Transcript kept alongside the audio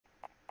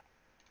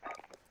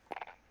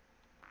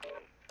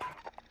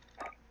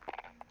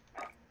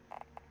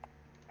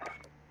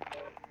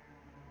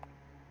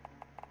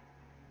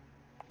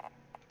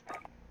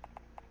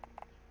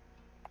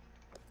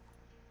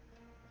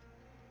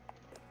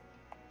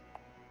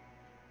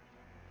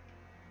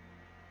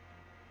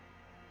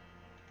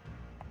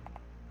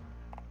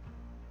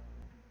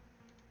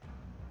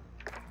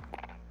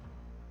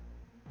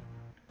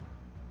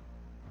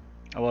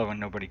I love when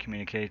nobody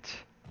communicates.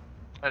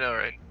 I know,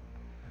 right?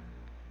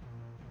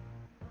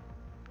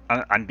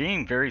 I'm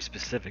being very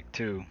specific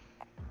too.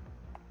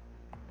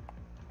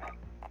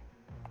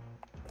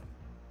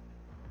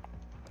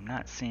 I'm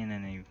not seeing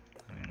any.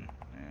 I mean,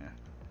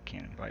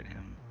 can't invite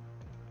him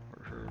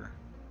or her.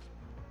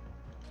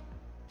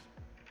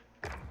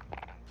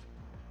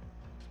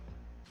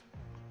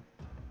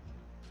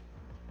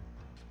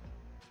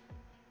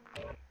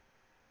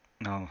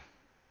 No,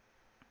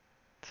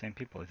 same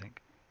people, I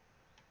think.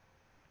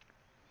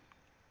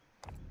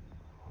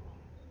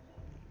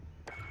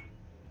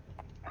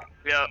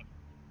 Yeah.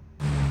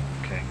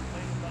 Okay.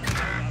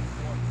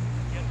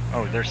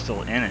 Oh, they're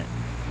still in it.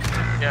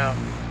 Yeah.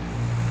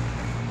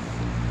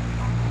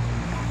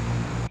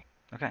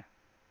 Okay.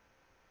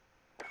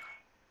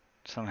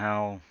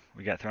 Somehow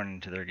we got thrown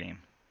into their game.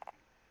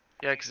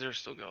 Yeah, because they're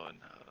still going.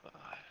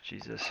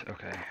 Jesus.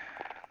 Okay.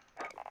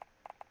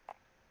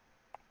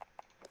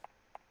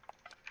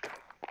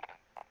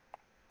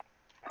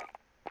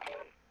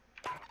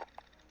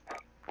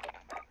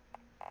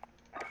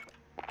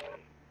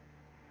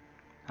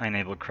 I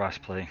enabled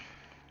crossplay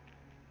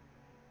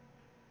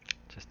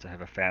just to have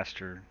a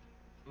faster,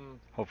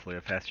 hopefully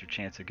a faster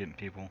chance of getting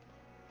people.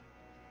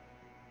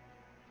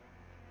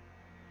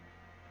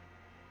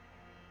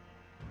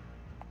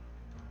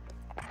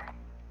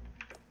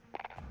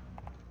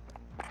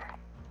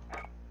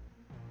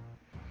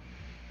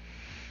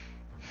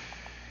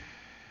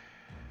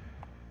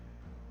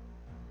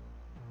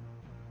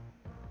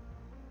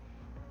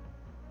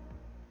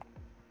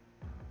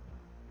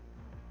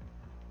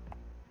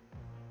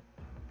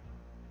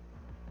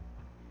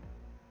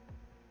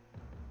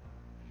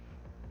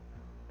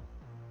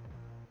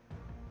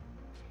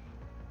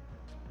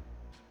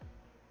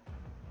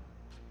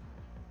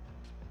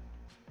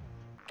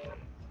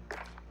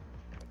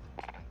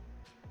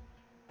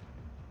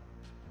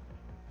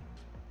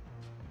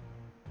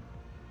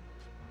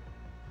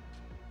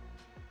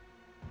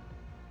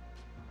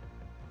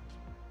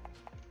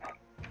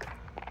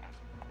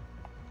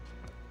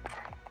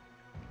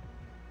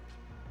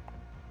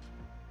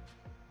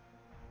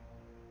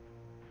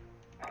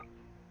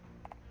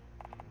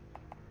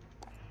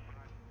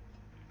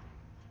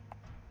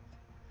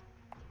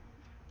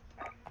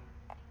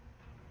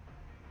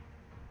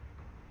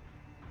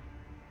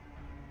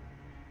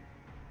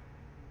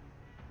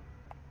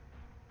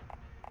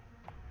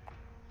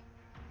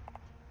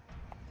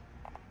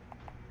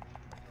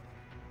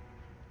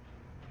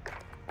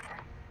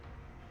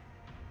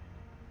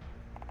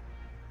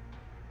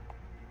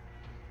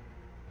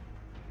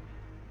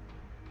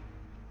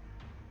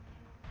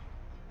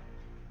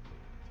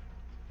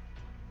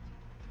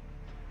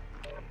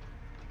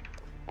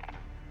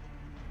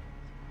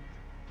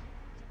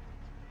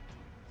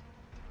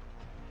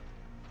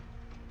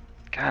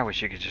 God, I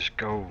wish you could just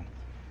go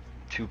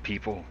 2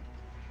 people.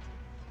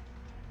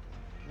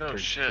 No For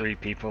shit. 3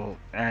 people.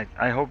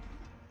 I hope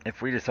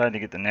if we decide to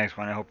get the next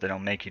one, I hope they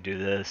don't make you do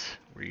this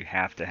where you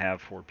have to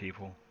have 4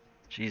 people.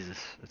 Jesus,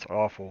 it's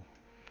awful.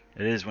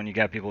 It is when you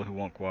got people who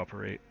won't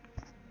cooperate.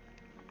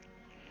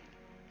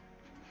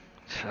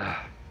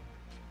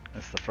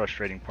 That's the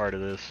frustrating part of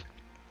this.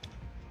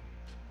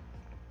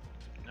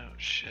 No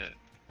shit.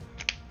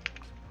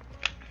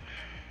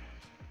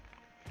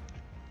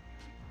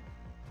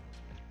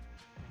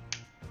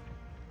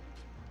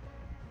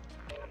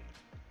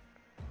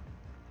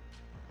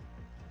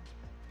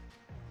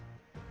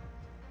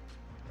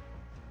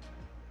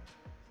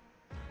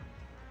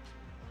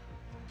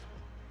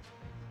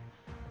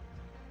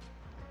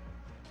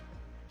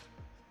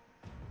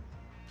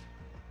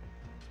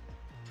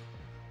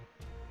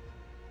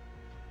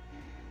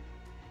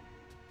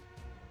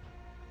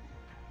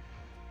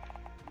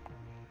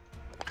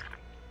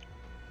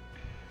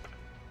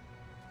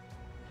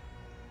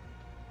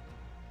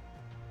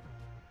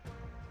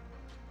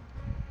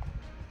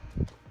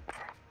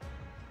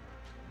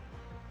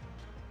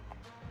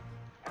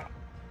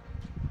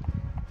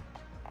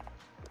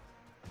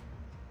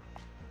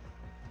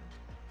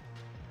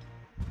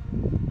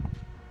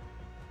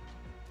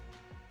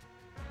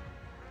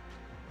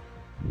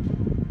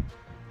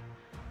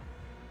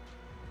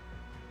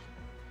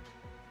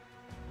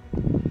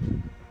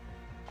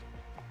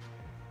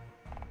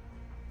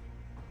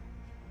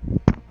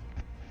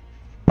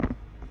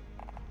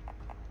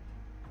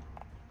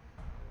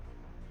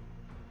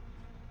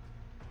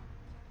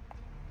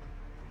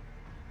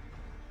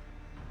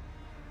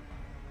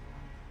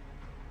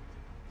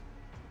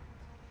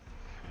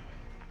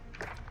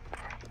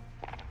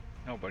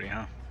 Nobody,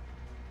 huh?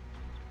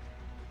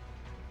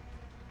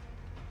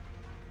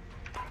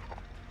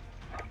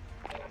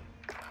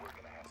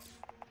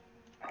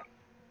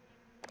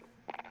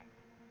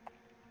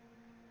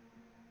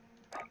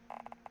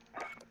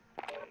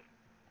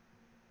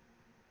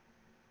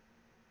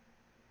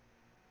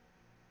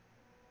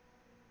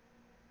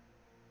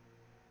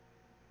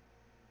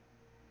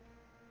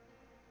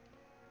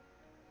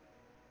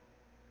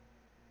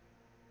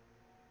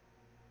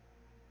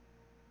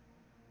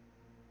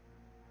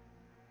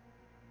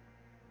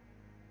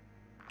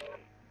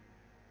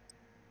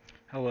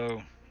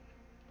 Hello,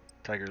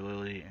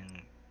 Tigerlillie,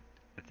 and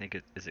I think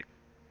is it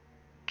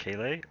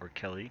Kele or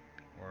Kelly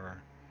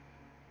or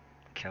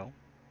Kel?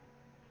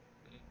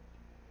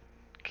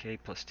 K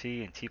plus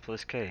T and T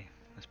plus K.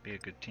 Must be a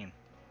good team.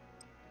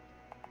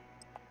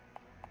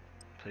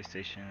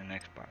 PlayStation and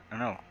Xbox. Oh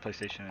no,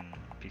 PlayStation and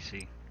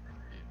PC.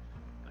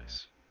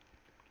 Nice.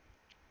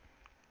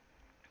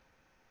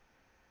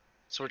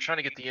 So we're trying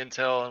to get the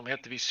intel, and we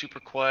have to be super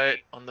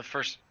quiet on the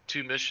first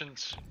 2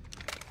 missions.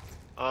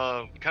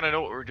 We kind of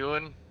know what we're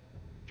doing.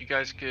 If you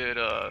guys could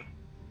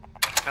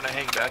kind of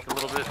hang back a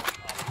little bit.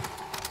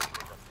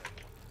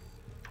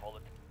 Call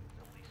it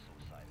police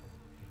suicide.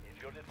 If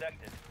you're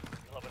detected,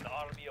 you'll have an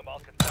army of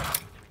Alcatraz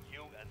between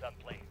you and that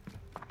plane.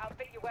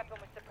 Outfit your weapon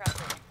with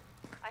suppressors.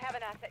 I have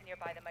an asset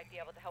nearby that might be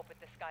able to help with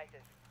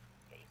disguises.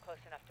 Get you close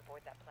enough to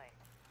board that plane.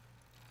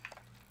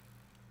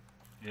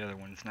 The other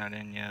one's not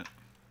in yet.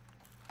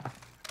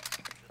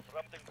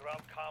 Disrupting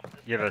ground comms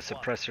is You have a step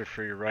one. suppressor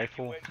for your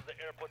rifle? Make your way to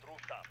the airport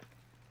rooftop.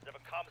 They have a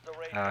comms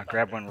array on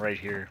Grab that one right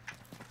here,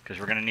 because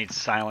we're gonna need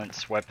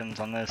silence weapons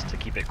on this to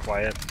keep it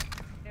quiet.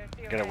 There's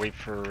the Gotta array. wait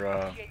for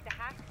Initiate the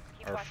hack.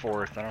 Keep our watch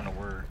fourth. I don't know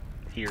where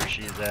he or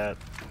she is at.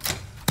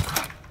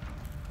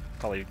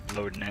 Probably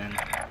loading in.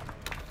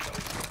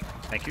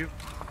 Thank you.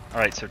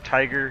 Alright, so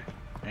Tiger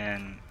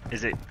and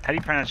is it, how do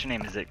you pronounce your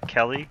name? Is it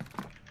Kelly?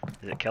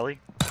 Is it Kelly?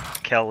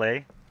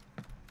 Kele?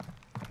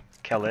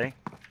 Kele?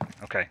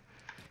 Okay.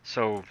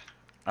 So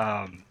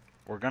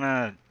we're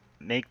gonna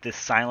make this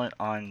silent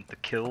on the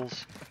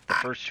kills. The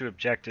first 2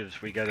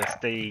 objectives we gotta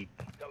stay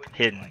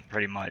hidden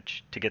pretty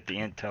much to get the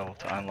intel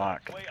to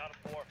unlock.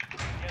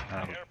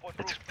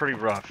 It's pretty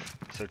rough.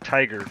 So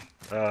Tiger,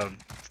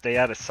 stay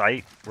out of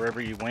sight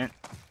wherever you went.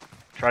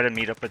 Try to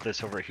meet up with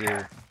us over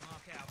here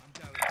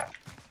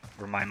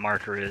where my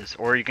marker is,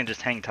 or you can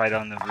just hang tight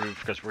on the roof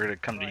because we're gonna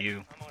come to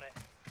you.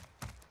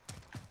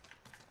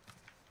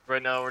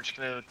 Right now, we're just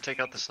gonna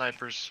take out the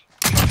snipers.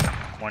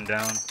 1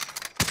 down.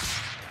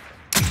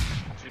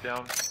 2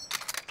 down.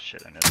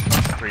 Shit, I missed.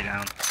 3 down.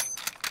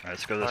 Alright,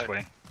 let's go this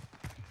way.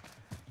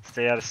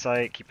 Stay out of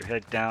sight, keep your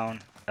head down.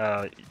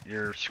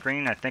 Your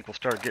screen, I think, will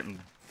start getting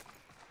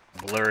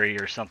blurry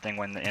or something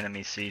when the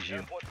enemy sees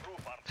you.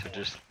 So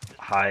just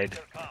hide,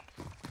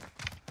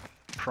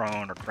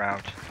 prone or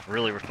crouch.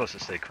 Really, we're supposed to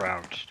stay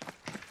crouched.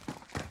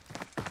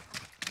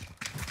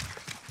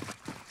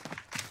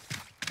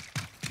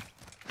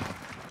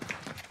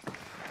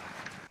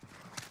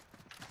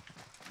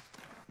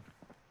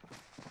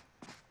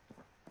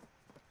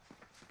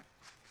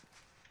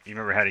 You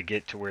remember how to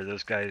get to where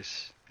those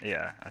guys...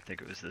 Yeah, I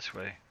think it was this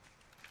way.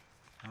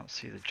 I don't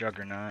see the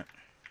Juggernaut.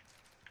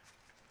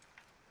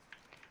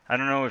 I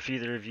don't know if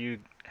either of you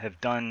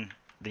have done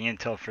the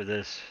intel for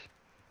this,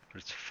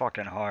 but it's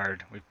fucking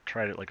hard. We've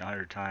tried it like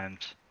 100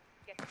 times.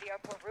 Get to the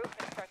airport roof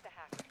and start the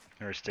hack.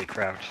 Remember, stay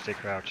crouched, stay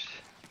crouched.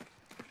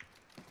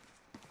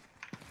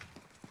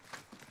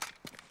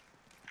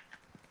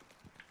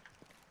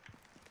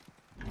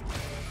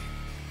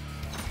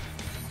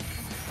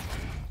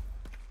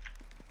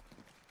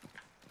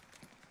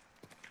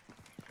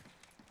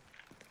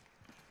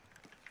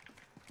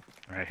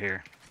 Right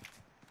here.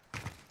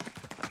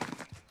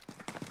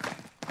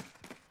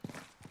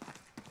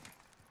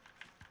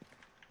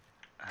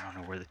 I don't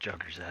know where the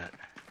Jugger's at.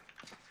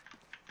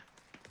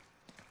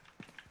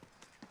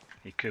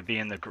 He could be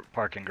in the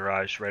parking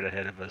garage right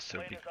ahead of us,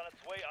 so be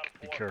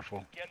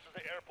careful. Get to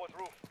the airport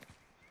roof.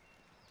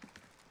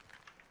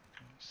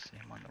 See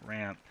him on the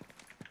ramp.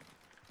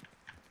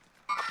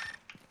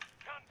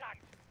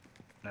 Contact.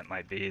 That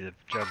might be the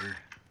Jugger.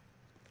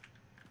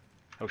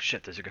 Oh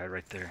shit, there's a guy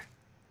right there.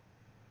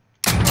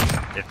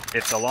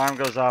 If the alarm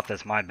goes off,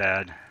 that's my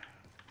bad.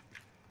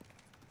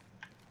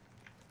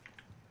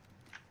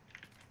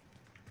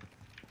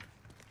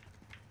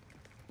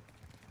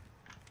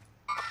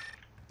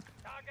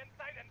 Target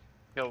sighted.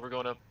 Yo, we're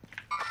going up.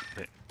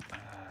 But,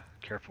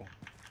 careful.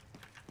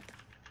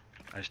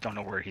 I just don't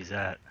know where he's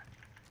at.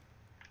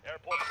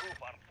 Airport roof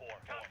on 4.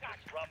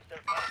 Contact. Disrupts their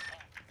comms.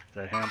 Is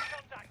that him?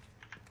 Contact.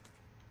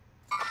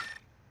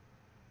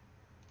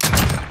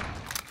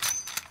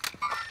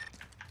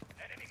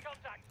 Enemy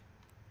contact.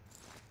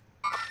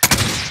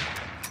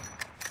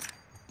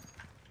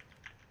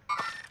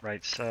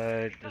 Right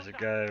side, there's a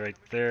guy right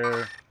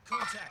there.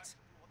 Contact.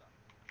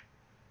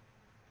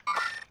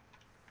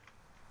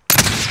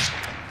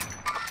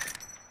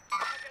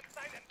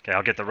 Okay,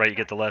 I'll get the right, you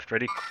get the left.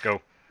 Ready?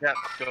 Go. Yeah,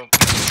 go.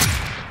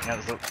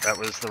 Yeah, that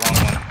was the wrong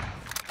one.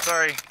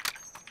 Sorry.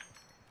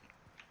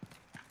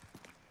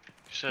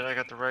 Shit, I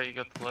got the right, you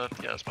got the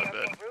left. Yeah, it's my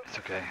bad. It's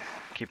okay.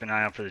 Keep an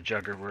eye out for the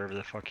Jugger wherever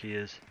the fuck he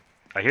is.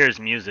 I hear his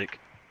music.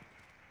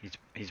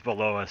 He's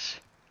below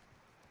us.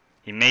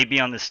 He may be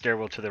on the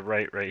stairwell to the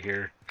right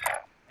here.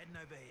 Heading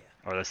over here.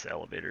 Oh, that's the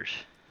elevators.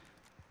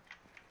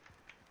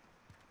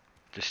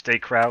 Just stay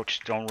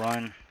crouched, don't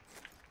run.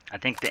 I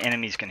think the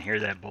enemies can hear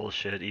that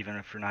bullshit even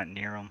if we're not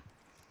near them.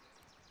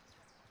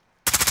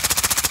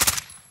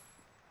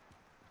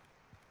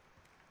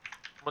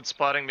 Someone's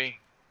spotting me.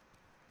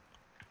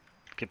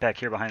 Get back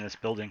here behind this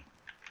building.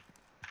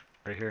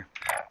 Right here.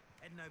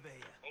 Heading Heading over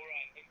here.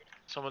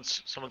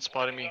 Someone's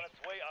spotting me. On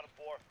its way on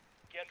 4.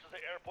 Get to the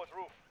airport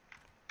roof.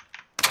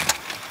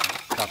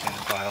 Copying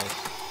the files.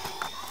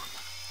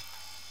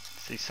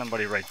 See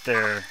somebody right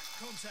there,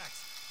 Contact.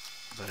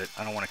 but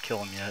I don't want to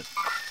kill him yet.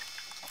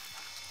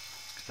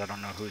 Because I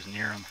don't know who's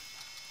near him.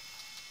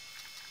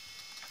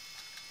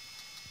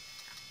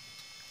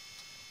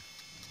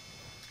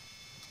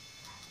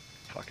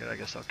 Fuck it, I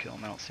guess I'll kill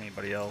him. I don't see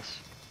anybody else.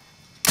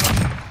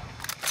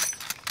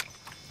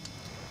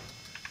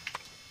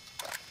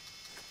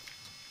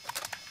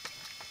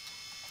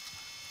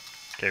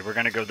 Okay, we're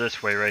gonna go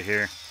this way right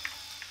here.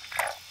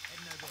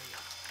 Heading over here.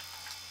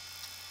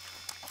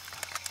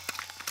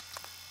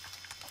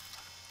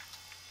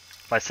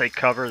 If I say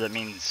cover, that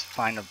means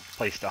find a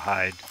place to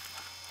hide.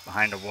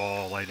 Behind a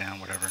wall, lay down,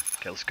 whatever.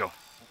 Okay, let's go.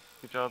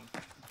 Good job.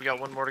 We got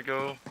one more to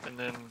go, and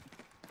then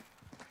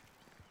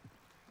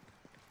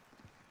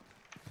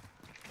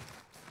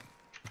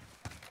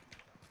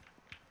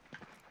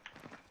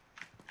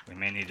We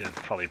may need to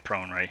probably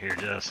prone right here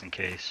just in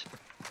case.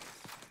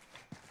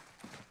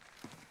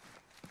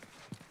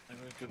 I think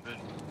we're good.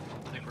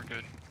 I think we're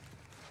good.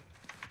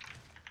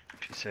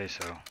 If you say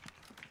so.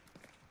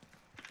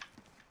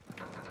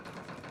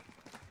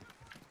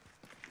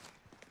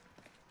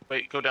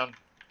 Wait, go down.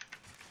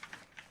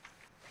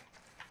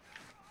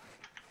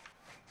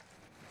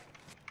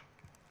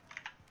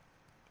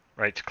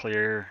 Right's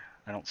clear.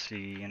 I don't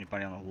see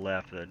anybody on the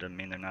left, but that doesn't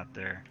mean they're not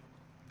there.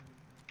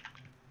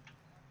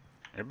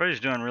 Everybody's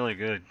doing really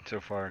good so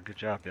far. Good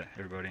job, yeah,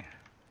 everybody.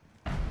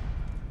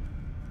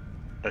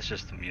 That's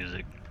just the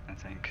music, I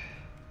think.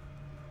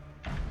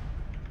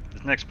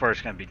 This next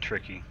part's gonna be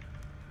tricky.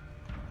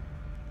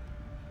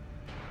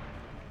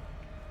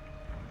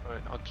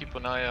 Alright, I'll keep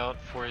an eye out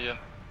for you.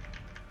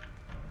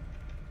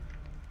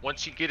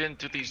 Once you get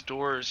into these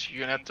doors,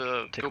 you're gonna have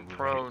to Take go a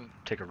prone.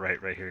 Take a right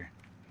here.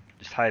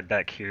 Just hide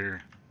back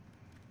here.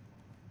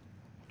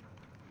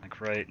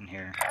 Like right in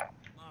here.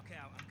 Mark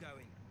out. I'm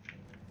going.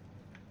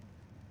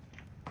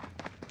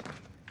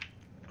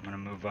 I'm gonna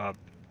move up.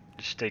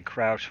 Just stay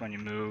crouched when you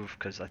move,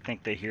 because I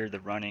think they hear the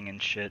running and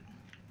shit.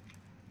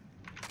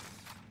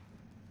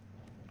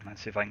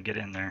 Let's see if I can get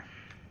in there.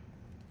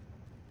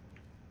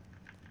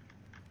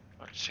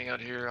 Alright, just hang out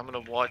here. I'm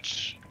gonna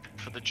watch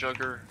for the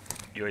jugger.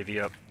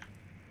 UAV up.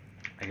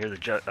 I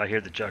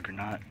hear the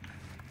juggernaut.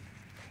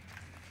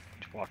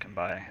 Just walking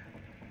by.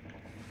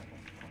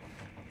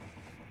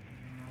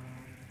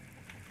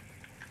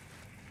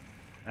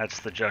 That's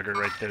the jugger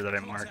right there that I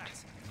marked.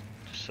 Contact.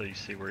 Just so you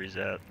see where he's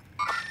at.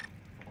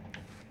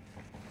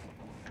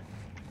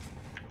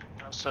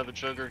 I also have a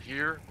jugger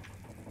here.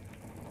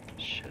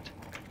 Shit.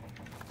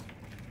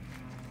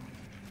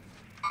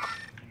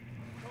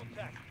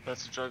 Contact.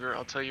 That's the jugger.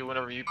 I'll tell you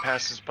whenever he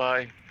passes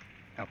by.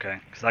 Okay,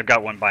 because I've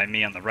got one by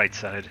me on the right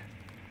side.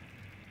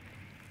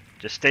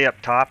 Just stay up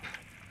top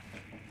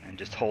and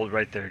just hold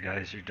right there,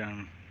 guys. You're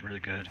doing really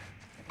good.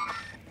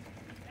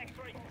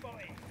 X-ray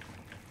spotted.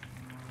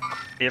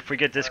 If we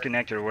get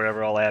disconnected or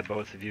whatever, I'll add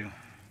both of you.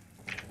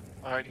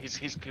 Alright,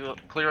 he's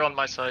clear on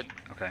my side.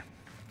 Okay.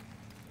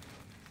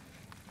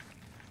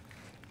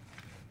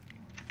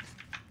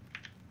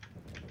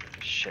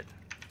 Shit.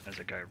 There's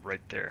a guy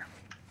right there.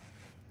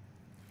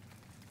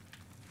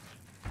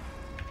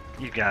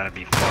 You gotta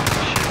be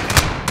fucking shitting me.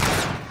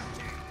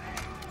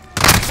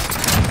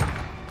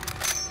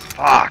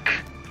 Fuck!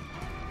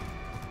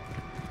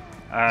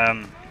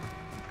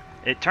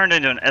 It turned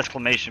into an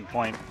exclamation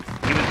point.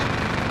 He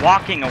was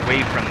walking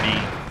away from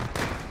me,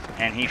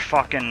 and he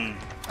fucking,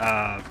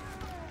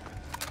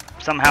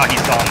 somehow he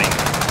saw me.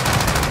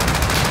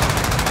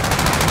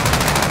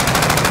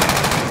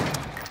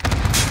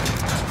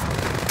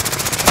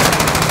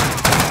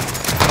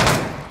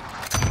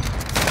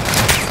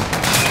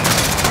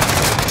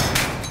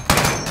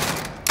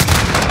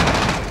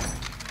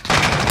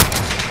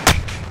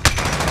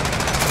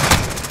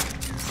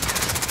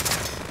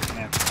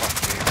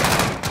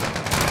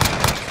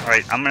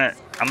 Alright, I'm gonna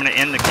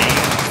end the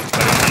game,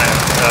 but I'm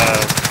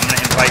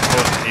gonna invite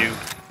both of you,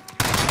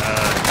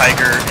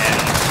 Tiger and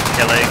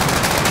Kele.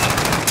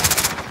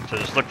 So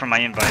just look for my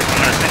invite. I'm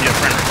gonna send you a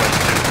friend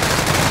request too.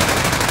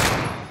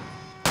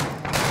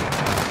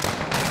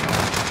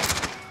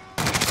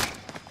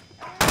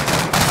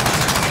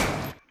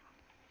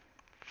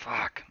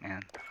 Fuck,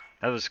 man.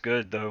 That was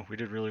good though. We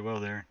did really well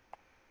there.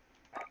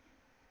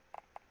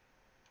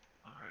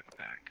 Alright,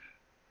 back.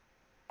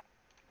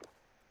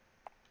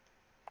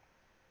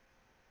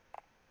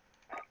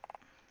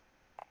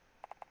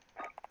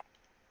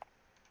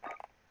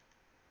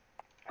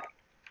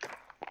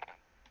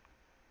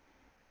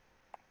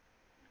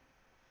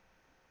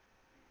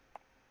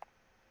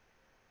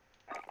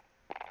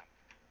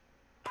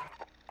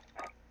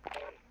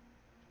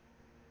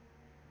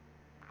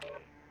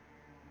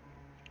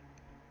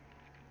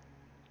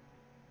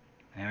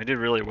 Yeah, we did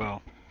really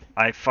well.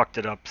 I fucked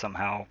it up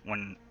somehow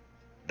when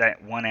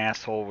that one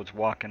asshole was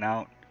walking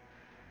out.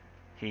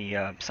 He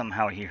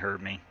somehow he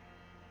heard me.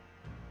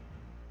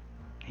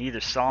 He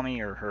either saw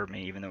me or heard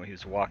me, even though he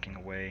was walking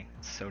away.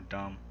 It's so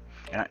dumb.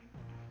 And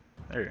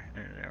there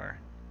they are.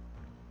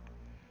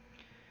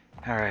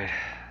 Alright,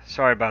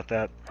 sorry about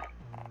that.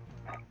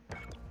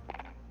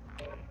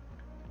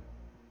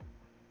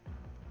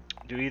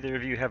 Do either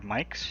of you have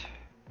mics?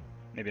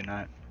 Maybe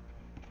not.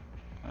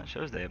 Well, it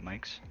shows they have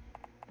mics.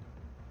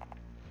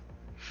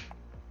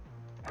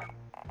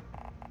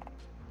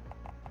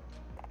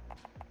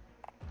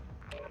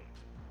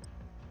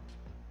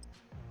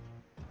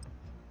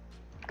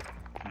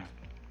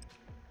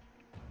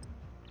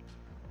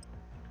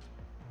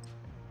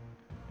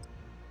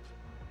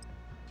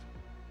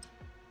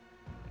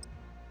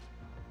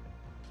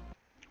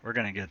 We're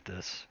gonna get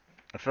this.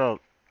 I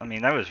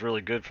mean, that was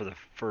really good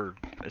for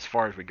as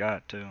far as we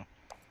got too.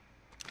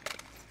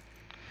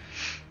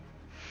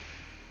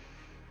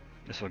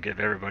 This will give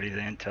everybody the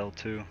intel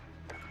too.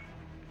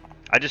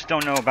 I just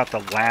don't know about the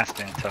last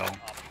intel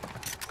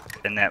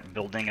in that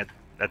building at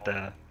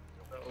the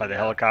by the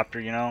helicopter.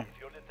 You know, If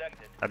you're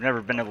detected, I've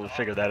never been able to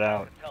figure that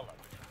out. tell us.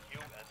 You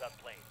and that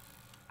plane.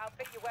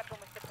 Outfit your weapon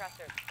with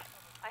suppressors.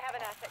 I have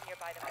an asset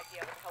nearby that might be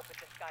able to help with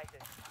disguises.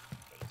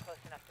 Get you close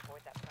enough to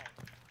board that plane.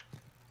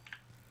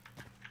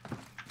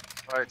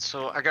 Alright,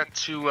 so I got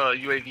 2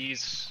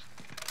 UAVs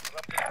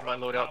for my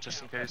loadout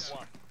just in case.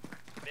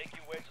 Make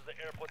your way to the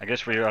airport. I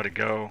guess we ought to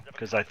go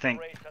because I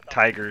think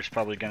Tiger's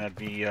probably gonna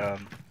be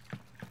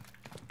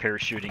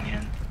parachuting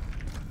in.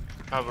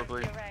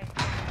 Probably.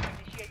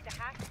 Initiate the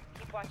hack.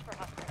 Keep watch for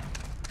hostiles.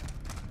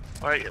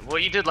 Alright,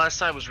 what you did last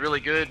time was really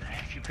good.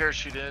 If you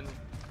parachute in,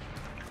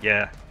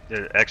 Yeah,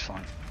 they're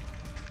excellent.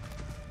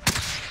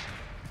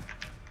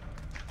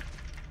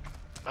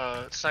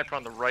 sniper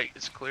on the right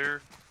is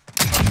clear.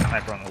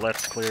 Sniper on the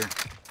left's clear.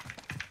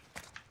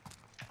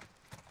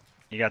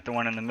 You got the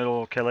one in the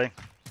middle, Kele?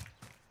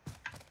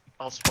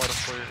 I'll spot him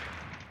for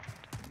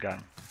you. Got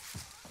him.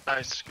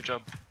 Nice, good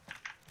job.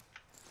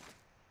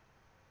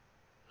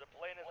 The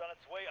plane is on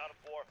its way on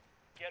 4.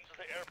 Get to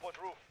the airport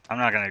roof. I'm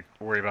not gonna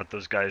worry about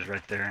those guys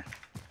right there.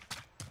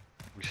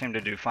 We seem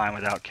to do fine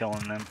without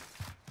killing them.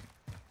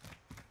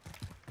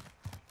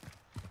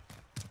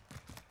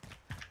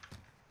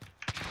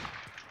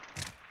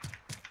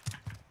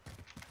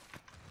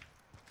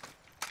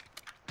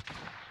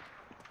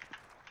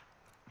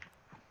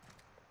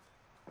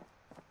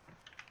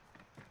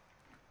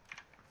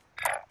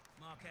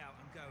 Mark out,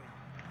 I'm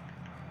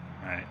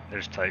going. Alright,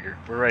 there's Tiger.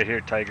 We're right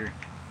here, Tiger.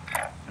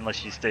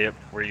 Unless you stay up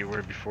where you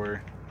were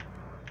before.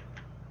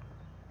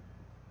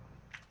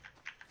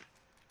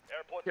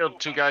 Airport Killed roof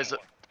 2 on guys. 4.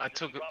 I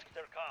took. Disrupt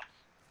their comms.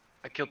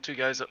 I killed 2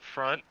 guys up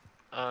front.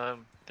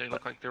 They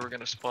looked like they were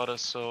gonna spot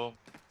us, so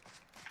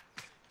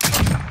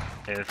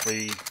Yeah, if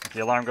the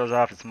alarm goes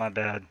off, it's my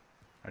bad.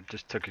 I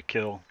just took a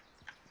kill.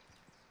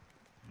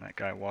 That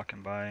guy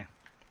walking by.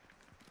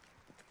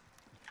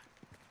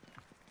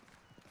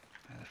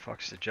 Where the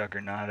fuck's the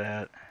Juggernaut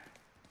at?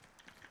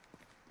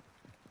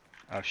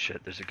 Oh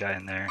shit, there's a guy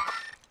in there.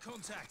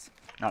 Contact.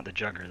 Not the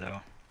Jugger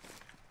though.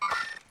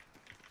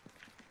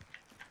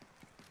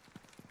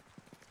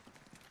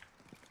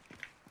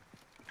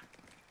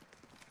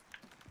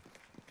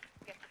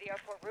 Get to the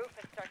airport roof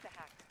and start the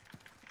hack.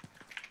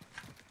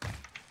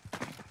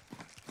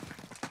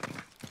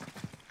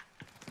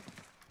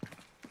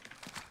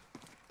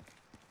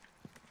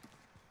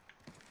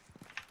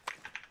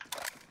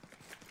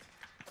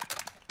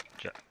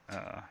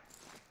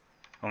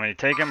 Want me to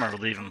take him or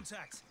leave him?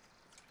 Contact.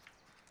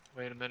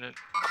 wait a minute.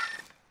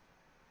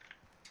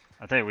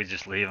 I think we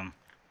just leave him.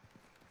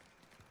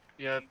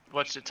 Yeah,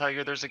 watch it,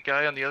 Tiger. There's a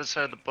guy on the other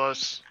side of the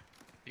bus.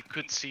 He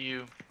could see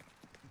you.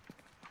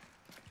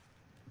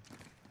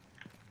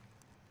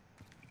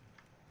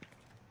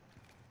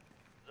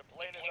 The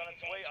plane is on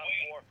its way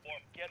on 4.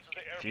 Get to the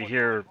airport. If you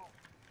hear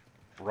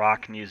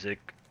rock music,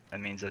 that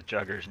means that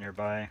Jugger's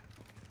nearby.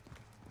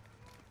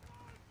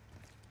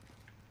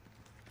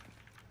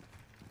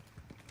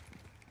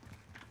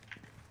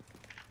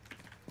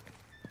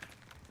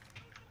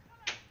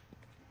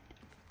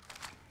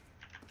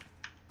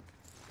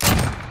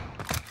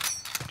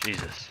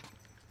 Jesus.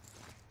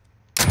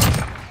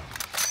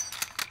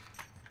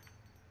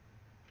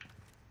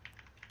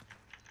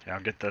 Okay,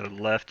 I'll get the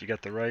left, you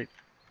got the right?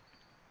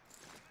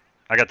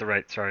 I got the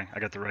right, sorry, I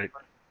got the right.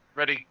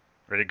 Ready?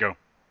 Ready to go.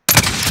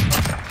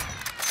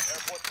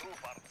 Airport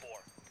roof on 4.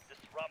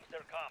 Disrupt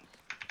their comms.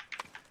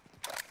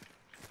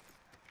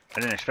 I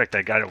didn't expect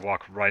that guy to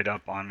walk right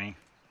up on me.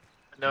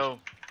 No.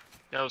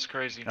 That was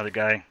crazy. Another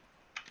guy,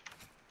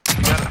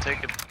 You gotta take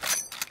him.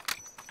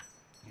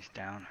 he's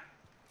down.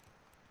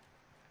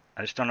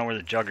 I just don't know where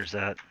the Jugger's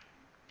at.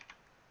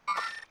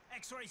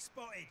 X-ray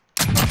spotted.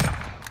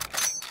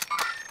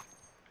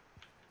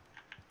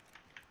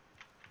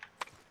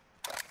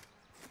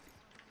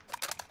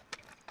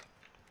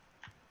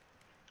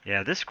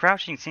 Yeah, this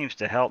crouching seems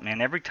to help, man.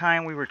 Every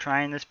time we were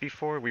trying this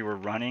before, we were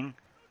running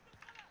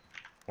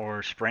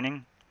or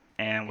sprinting,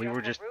 and we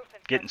were just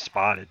getting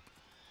spotted.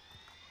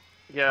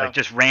 Yeah. Like,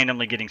 just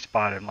randomly getting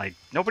spotted. Like,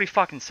 nobody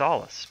fucking saw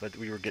us, but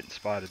we were getting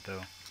spotted,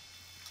 though.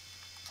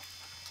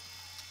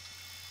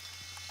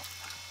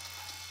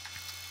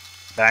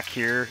 Back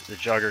here, the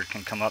Jugger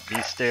can come up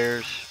these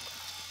stairs,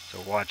 so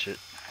watch it.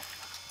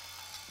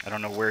 I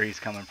don't know where he's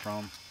coming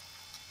from.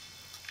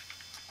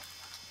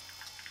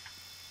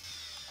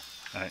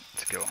 Alright,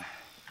 let's go.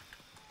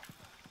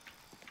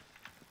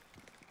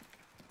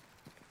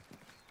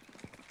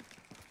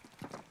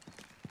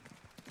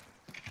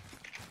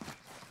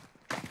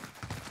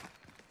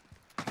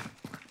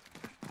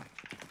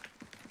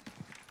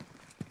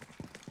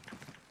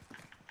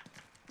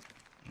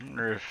 I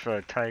wonder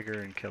if Tiger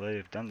and Kele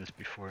have done this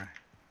before.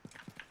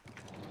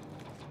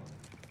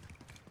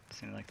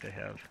 Seems like they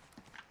have.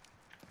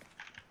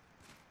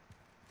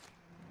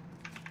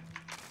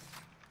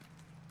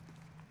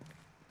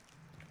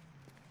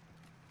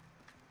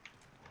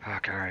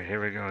 Fuck, alright,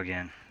 here we go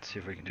again. Let's see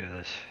if we can do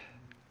this.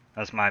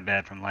 That's my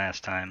bad from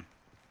last time.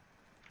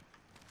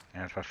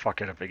 And if I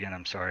fuck it up again,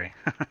 I'm sorry.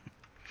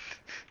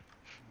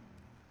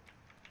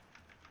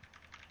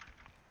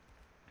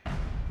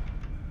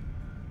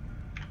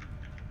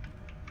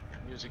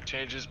 Music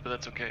changes, but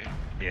that's okay.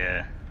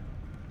 Yeah.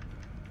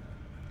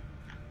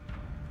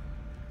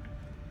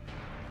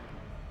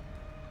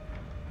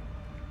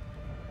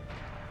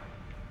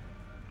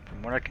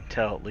 From what I can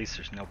tell, at least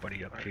there's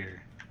nobody up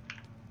here.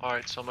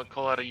 Alright, so I'm gonna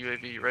call out a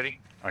UAV. You ready?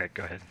 Alright,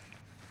 go ahead.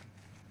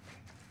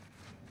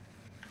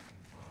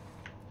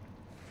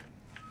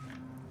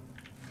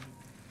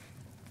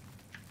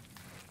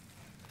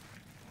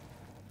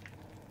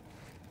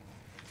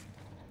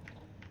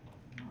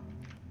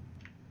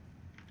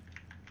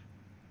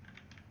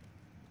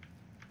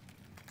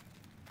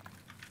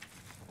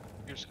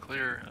 Here's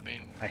clear. I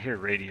mean, I hear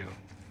radio.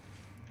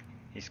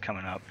 He's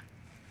coming up.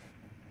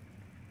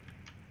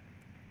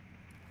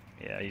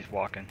 Yeah, he's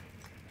walking.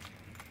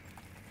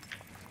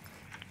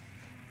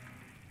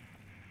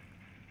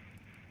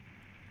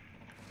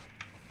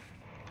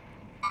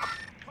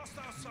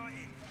 Hostile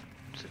sighted.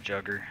 It's a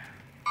jugger.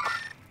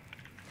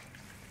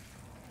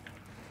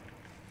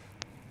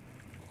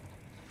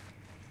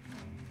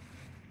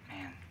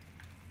 Man.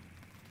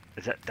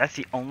 That's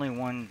the only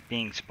one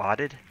being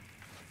spotted?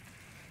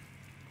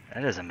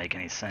 That doesn't make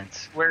any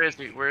sense. where is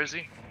he? Where is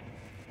he?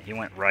 He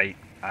went right.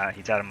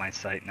 He's out of my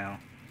sight now.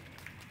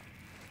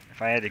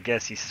 If I had to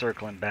guess, he's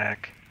circling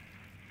back.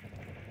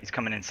 He's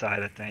coming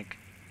inside, I think.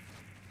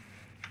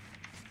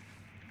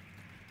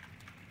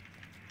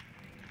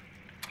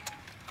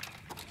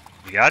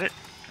 You got it?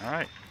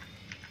 Alright.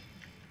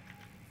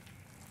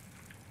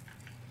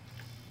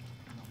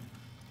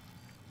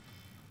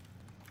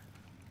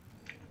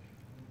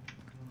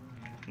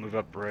 Move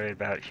up right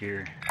about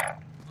here. Mark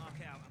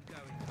out, I'm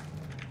going.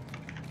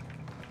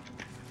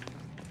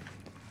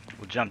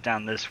 We'll jump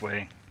down this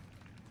way.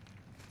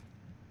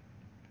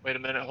 Wait a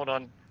minute, hold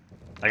on.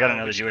 I got we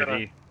another just UAV.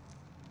 gotta-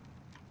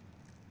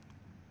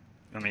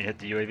 Want me to hit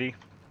the UAV?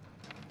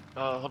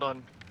 Hold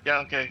on. Yeah,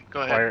 okay,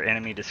 go ahead. Fire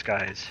enemy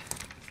disguise.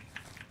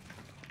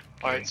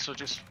 Alright, so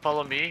just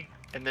follow me,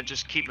 and then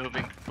just keep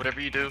moving. Whatever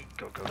you do,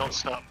 Go, go, don't go.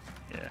 stop.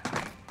 Yeah.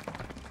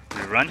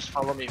 We run? Just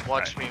follow me,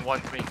 watch me,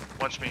 watch me,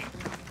 watch me.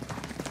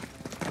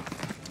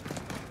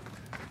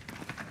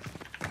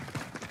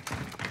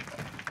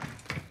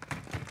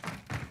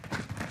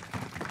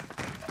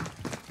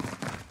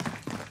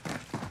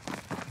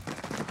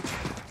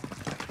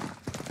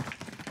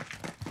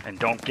 And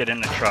don't get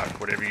in the truck.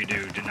 Whatever you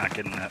do, do not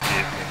get in that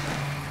vehicle.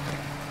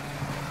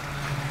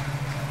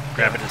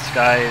 Grab a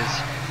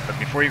disguise. But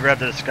before you grab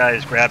the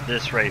disguise, grab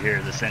this right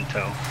here, this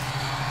Into.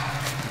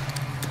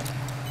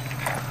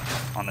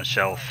 On the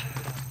shelf.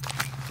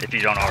 If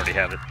you don't already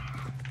have it.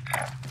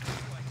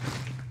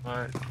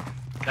 Alright.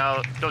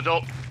 Now,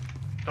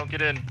 don't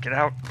get in. Get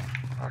out.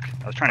 Fuck.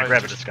 I was trying to Alright,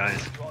 grab a just-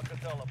 disguise.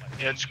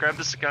 Yeah, just grab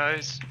this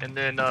guys, and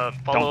then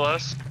follow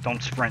us.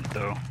 Don't sprint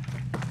though.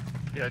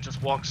 Yeah,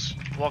 just walk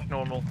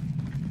normal.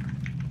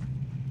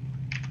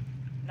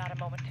 Not a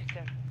moment too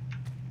soon.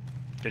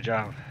 Good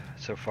job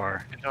so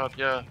far. Good job,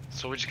 yeah.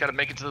 So we just gotta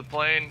make it to the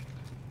plane,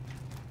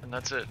 and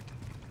that's it.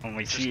 When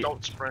we Just see,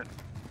 don't sprint.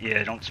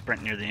 yeah, don't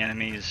sprint near the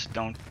enemies.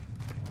 Don't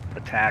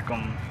attack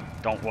them.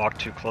 Don't walk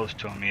too close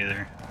to them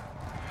either.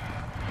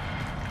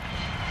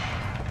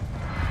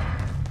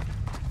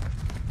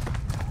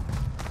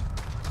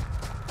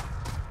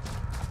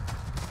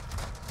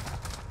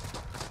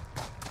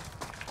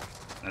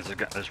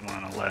 There's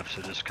one on the left,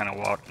 so just kind of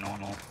walk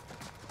normal.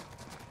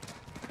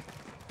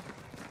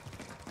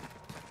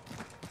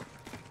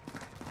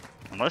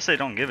 Unless they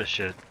don't give a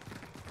shit.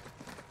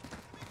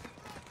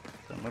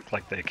 Doesn't look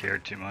like they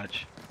cared too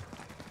much.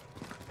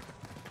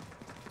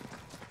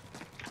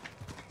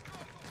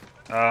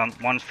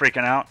 One's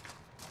freaking out.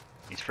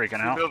 He's freaking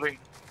out. Keep moving.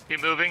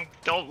 Keep moving.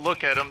 Don't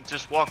look at him.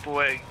 Just walk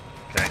away.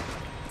 Okay.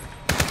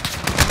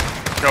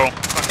 Go.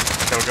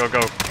 Go, go, go.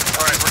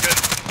 Alright, we're good.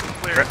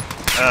 Clear.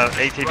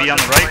 ATV Run on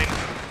to the right. plane.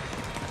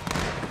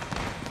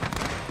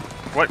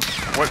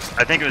 What?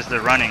 I think it was the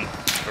running,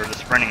 or the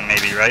sprinting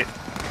maybe, right?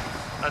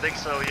 I think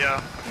so, yeah.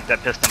 I think that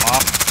pissed him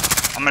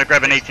off. I'm gonna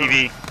grab an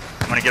ATV.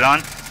 I'm gonna get on.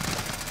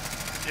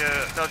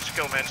 Yeah, no, just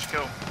go, man. Just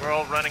go. We're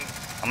all running.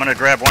 I'm gonna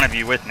grab one of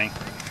you with me.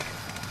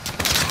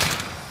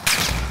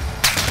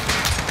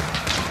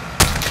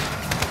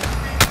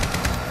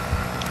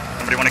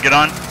 Somebody wanna get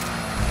on?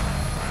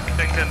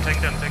 Take them,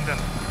 take them, take them.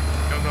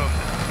 Go, go.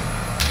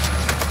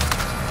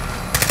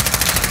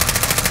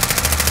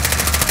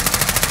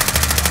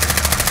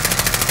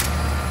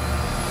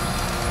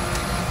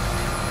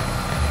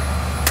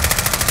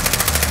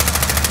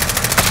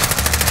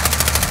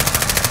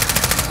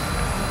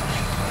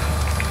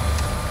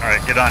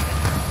 Get on.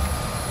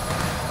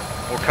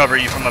 We'll cover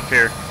you from up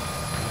here.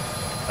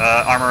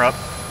 Armor up.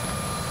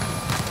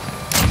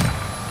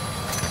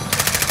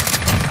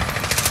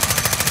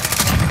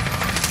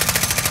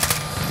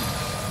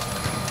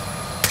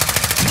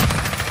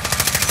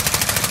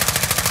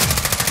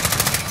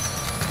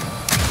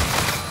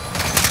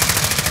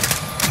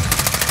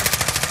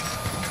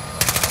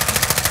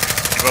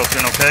 You both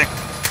doing okay?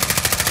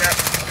 Yep.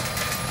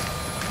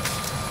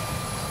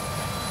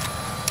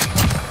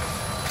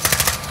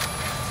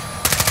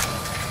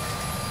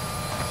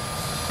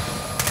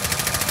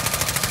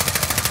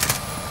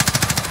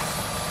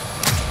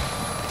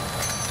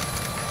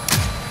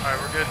 Alright,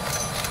 we're good.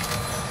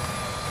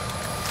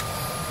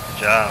 Good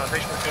job.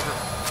 Thanks for the cover.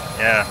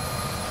 Yeah.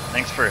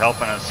 Thanks for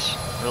helping us.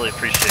 Really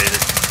appreciate it.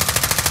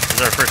 This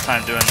is our first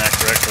time doing that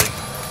correctly.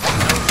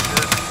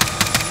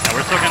 Now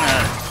we're still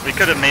gonna. We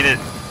could have made it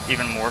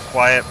even more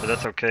quiet, but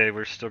that's okay.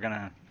 We're still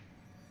going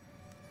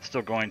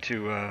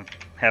to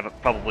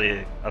have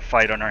probably a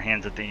fight on our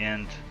hands at the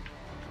end.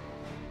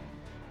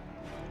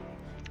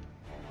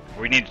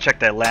 We need to check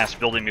that last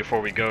building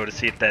before we go to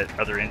see if that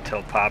other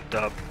intel popped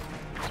up.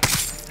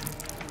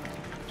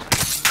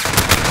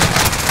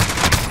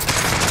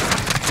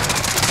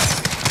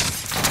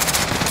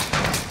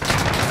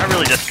 I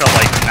really just felt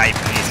like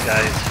knifing these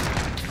guys.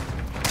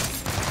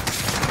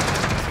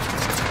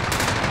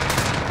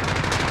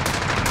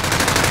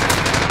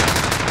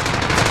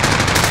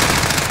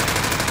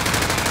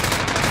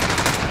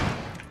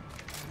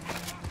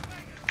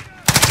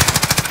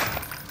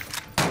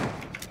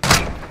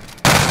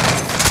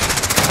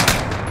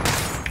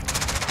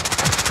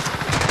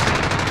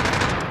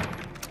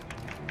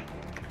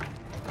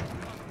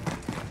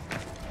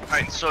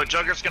 So a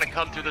Jugger's gonna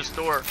come through this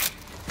door.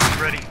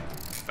 Get ready.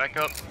 Back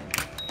up.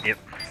 Yep.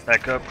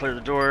 Back up, clear the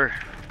door.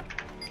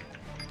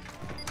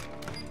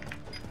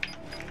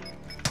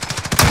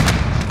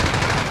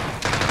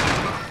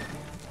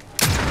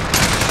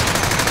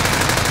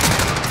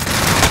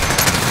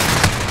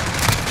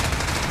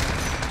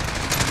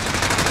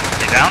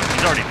 Is he down?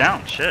 He's already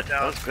down. Shit,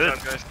 that was good.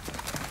 Down, guys.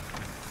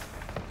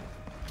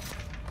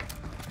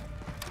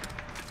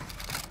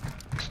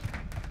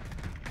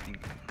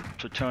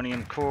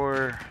 Plutonium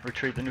core,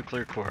 retrieve the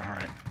nuclear core,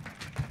 alright.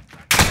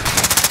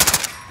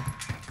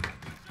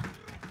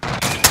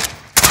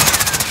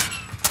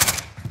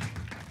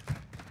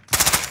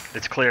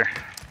 It's clear.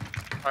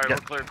 Alright, we're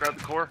clear. Grab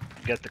the core.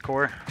 Get the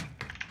core.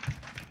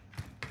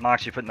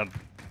 Mox, you putting the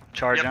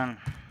charge Yep. on?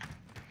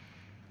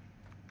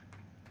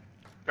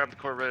 Grab the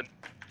core, Red.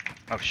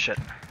 Oh shit.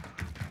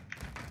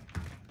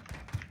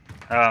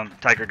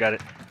 Tiger got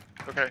it.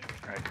 Okay.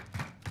 Alright.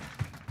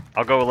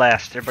 I'll go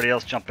last. Everybody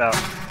else jump out.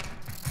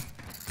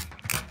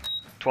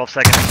 12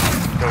 seconds.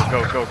 Go,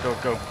 go, go, go,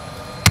 go.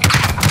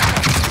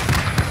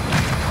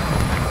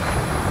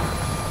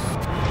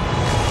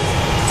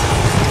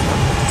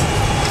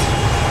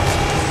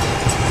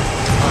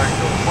 Alright,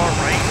 go far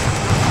right.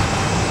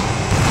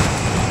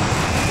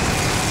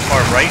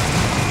 Far right?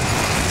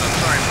 I'm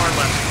sorry, far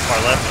left. Far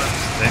left?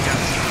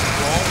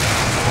 Wall.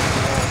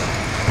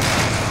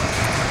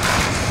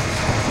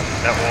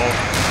 That wall?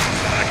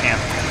 I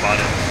can't spot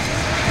it.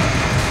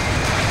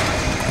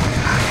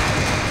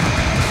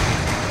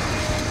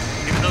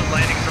 Even though the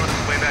landing zone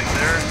is way back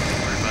there,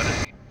 don't worry about it.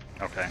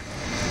 Okay.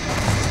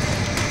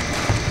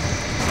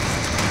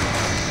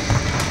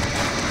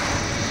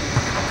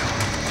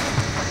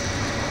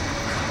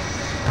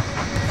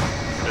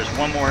 There's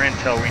one more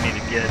intel we need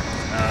to get,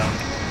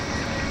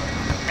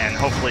 and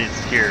hopefully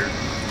it's here.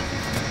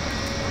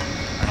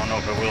 I don't know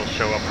if it will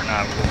show up or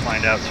not, but we'll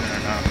find out soon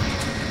enough.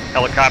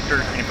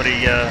 Helicopter,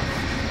 anybody,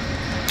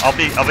 I'll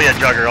be a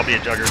jugger, Yeah.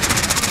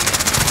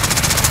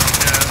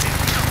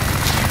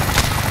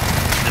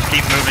 Just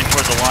keep moving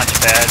towards the launch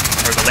pad,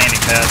 or the landing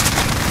pad.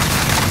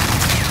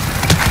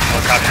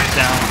 Helicopter's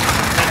down.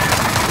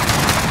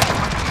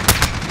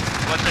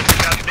 Watch this, we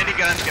got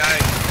minigun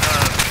guy.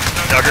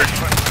 Jugger.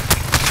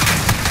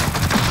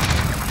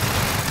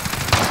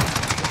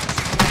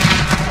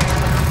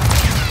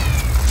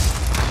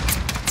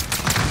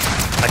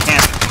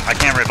 I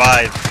can't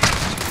revive.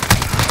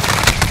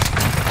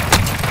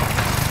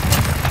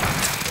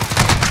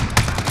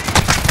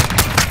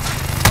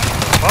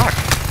 Fuck.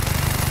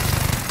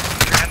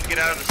 You're gonna have to get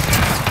out of the suit.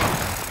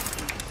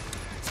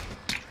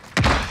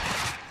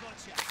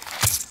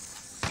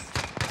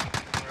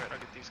 Alright, I'll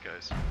get these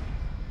guys.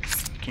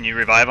 Can you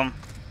revive them?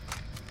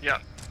 Yeah.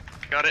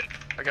 Got it.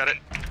 I got it.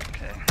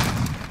 Okay.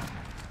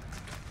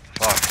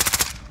 Fuck.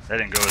 That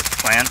didn't go as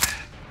planned.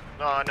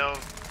 No, no.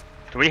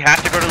 Do we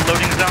have to go to the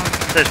loading zone?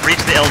 It says reach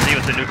the LZ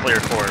with the nuclear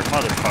core.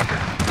 Motherfucker.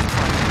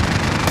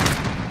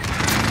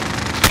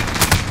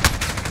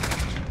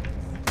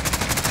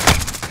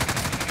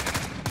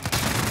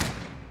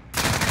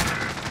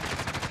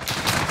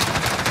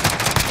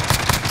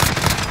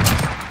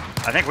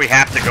 I think we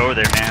have to go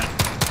there, man.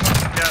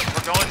 Yeah,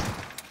 we're going.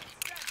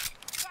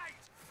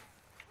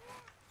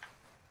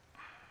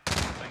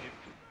 Thank you.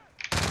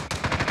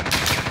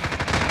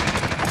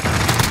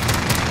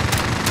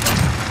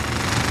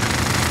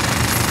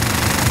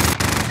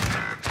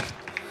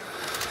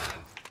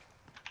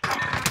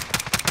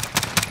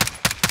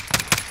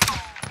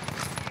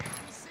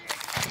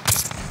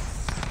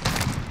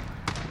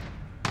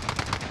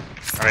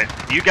 Alright,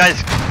 you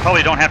guys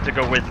probably don't have to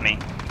go with me.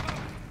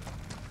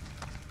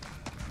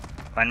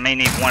 I may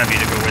need one of you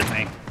to go with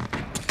me.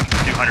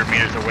 200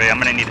 meters away, I'm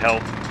gonna need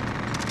help.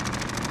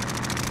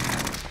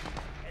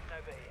 Heading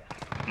over here.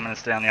 I'm gonna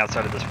stay on the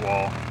outside of this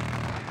wall.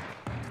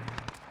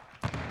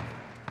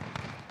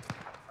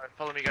 Alright,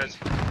 follow me, guys.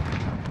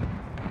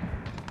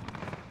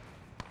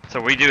 So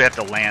we do have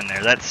to land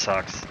there, that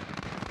sucks.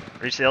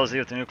 Reach the LZ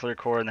with the nuclear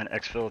core and then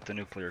exfil with the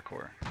nuclear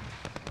core.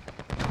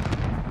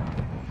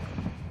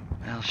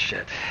 Well,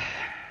 shit.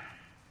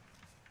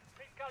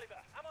 Increase caliber.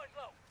 Ammo is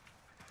low.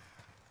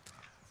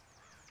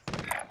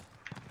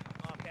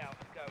 Mark out.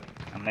 I'm going.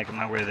 I'm making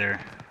my way there.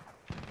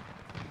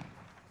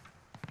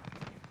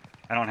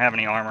 I don't have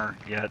any armor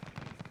yet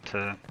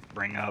to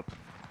bring up.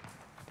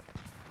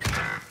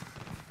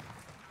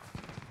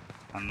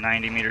 I'm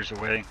 90 meters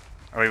away.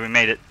 Oh, wait, we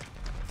made it.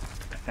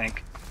 I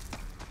think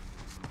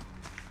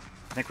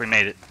we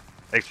made it.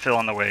 Exfil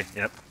on the way,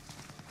 yep.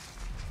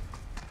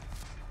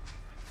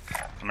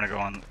 I'm gonna go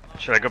on.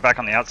 Should I go back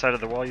on the outside of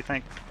the wall, you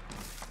think?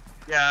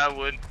 Yeah, I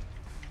would.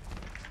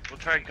 We'll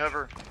try and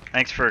cover.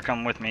 Thanks for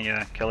coming with me,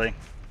 Kele.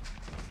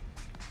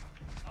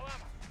 Oh, ammo.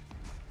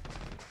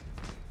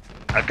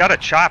 I've got a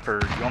chopper.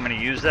 You want me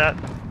to use that?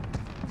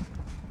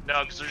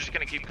 No, because they're just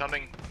gonna keep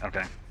coming.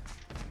 Okay.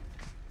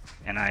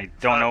 And I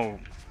don't know.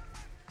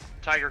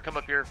 Tiger, come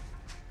up here.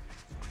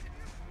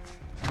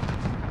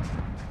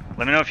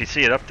 Let me know if you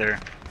see it up there.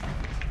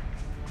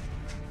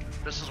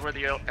 This is where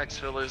the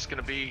exfil is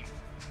gonna be.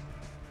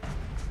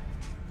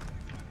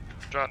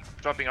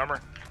 Dropping armor.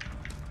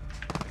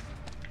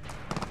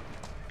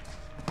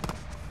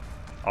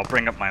 I'll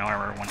bring up my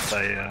armor once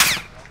I.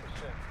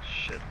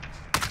 Shit.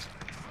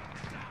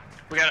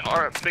 We got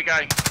our big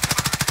guy.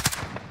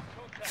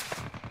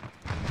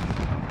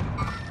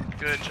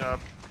 Good job.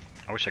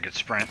 I wish I could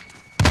sprint.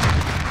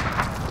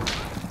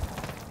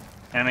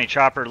 Enemy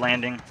chopper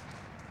landing.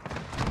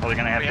 Probably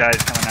gonna have guys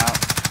coming out.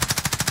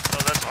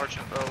 Oh, that's our.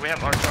 We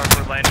have our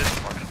chopper landed.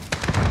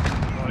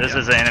 Oh, This yeah.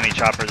 is the enemy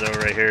chopper though,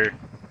 right here.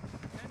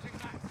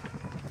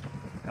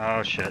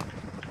 Oh shit.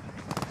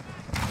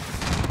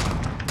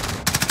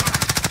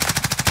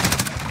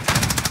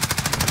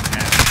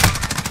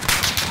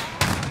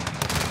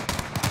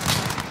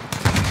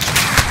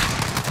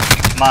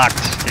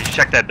 Mocked. Did you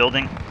check that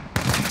building?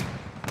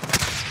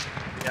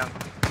 Yeah.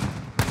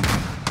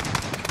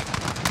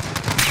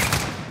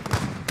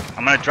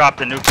 I'm gonna drop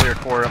the nuclear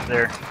core up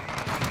there.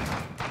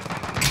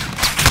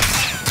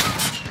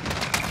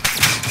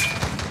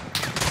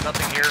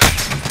 Nothing here.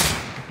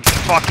 You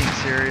fucking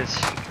serious?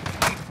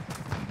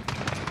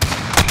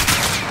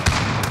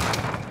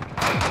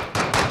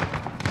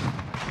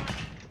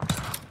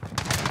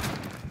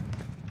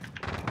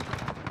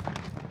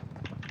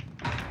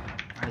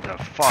 Where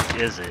the fuck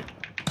is it?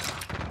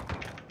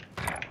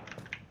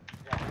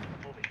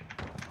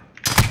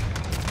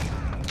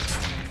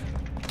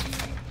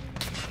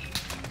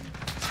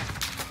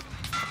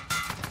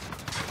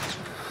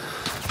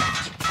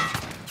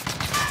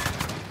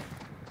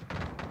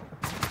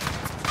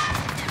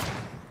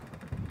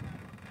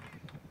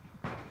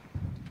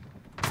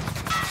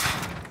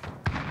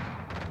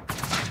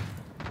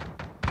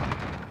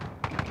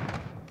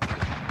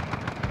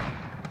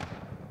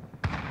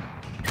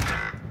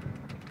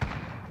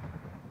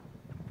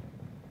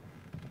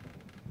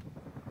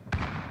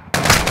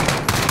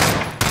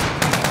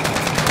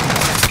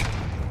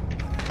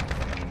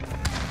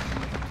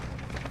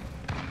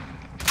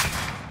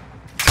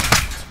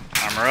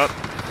 Armor up.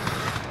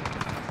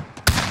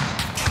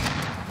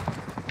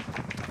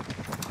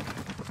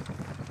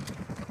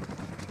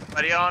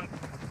 Everybody on.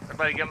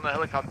 Everybody get on the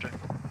helicopter.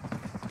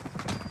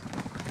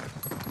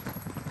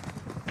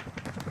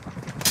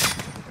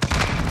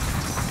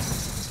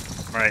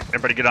 Alright,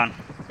 everybody get on.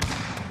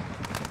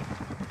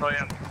 Oh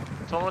yeah.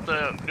 Someone with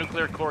the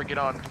nuclear core get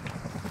on.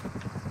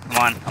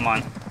 I'm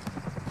on.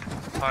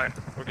 Alright,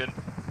 we're good.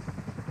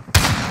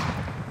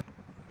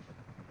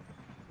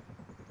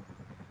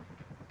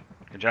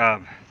 Good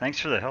job. Thanks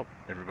for the help,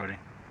 everybody.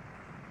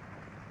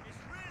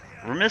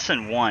 We're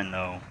missing one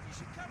though. You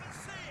should come and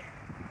see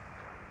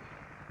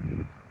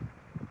it.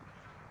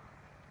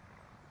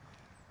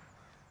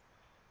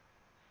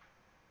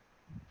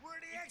 We're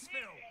at the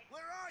exfil.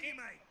 Where are you,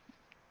 mate?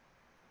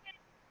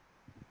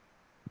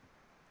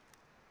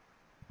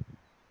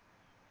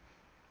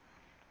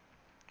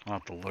 I'll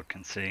have to look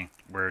and see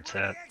where it's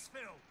We're at. at the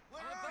exfil.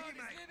 Where are you,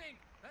 mate?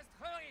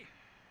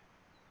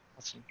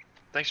 Awesome.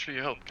 Thanks for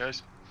your help,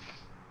 guys.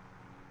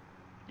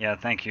 Yeah,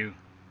 thank you.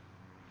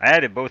 I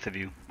added both of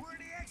you. We're at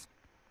the exfil.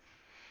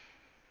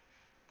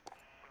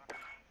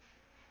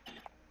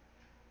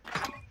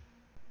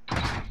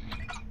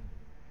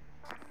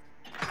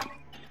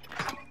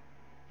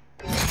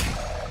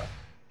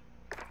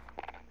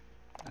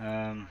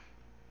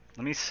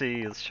 Let me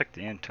see. Let's check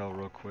the intel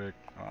real quick.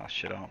 Oh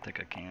shit, I don't think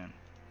I can.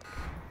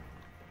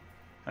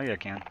 Oh yeah, I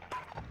can.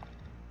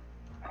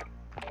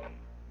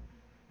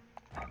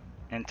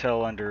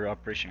 Intel under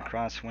Operation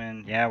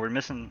Crosswind. Yeah, we're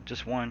missing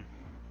just one.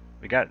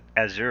 We got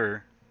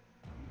Azur.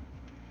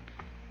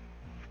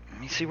 Let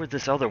me see where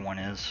this other one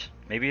is.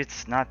 Maybe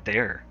it's not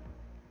there.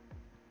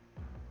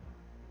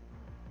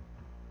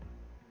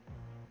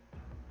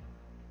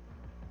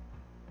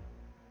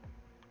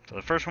 So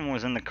the first one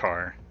was in the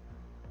car.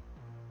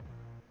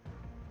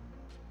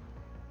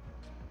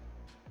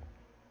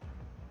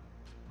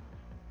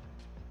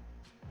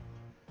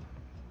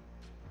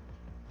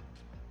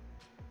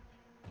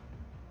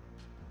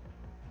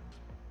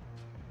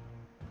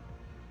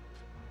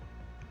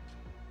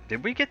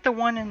 Did we get the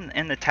one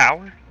in the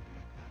tower?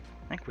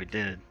 I think we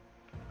did.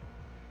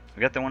 We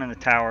got the one in the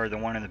tower, the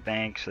one in the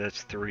bank, so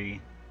that's 3.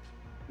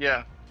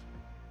 Yeah.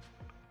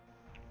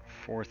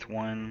 Fourth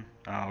one.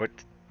 Oh, it.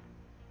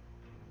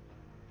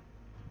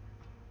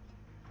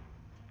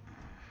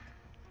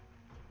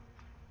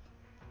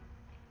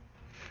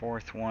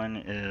 Fourth one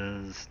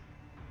is.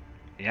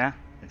 Yeah,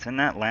 it's in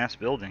that last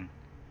building.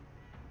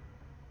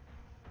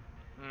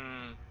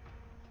 Hmm.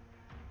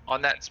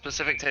 On that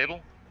specific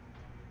table?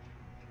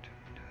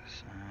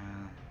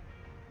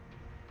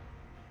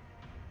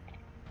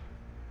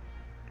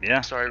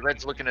 Yeah. Sorry,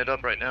 Red's looking it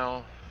up right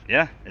now.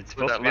 Yeah, it's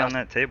supposed that to be on last-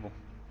 that table.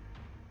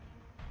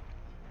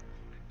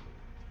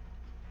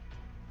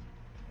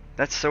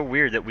 That's so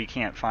weird that we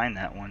can't find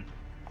that one.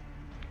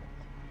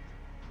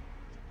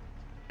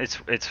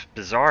 It's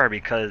bizarre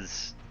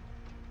because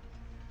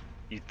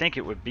you'd think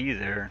it would be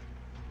there,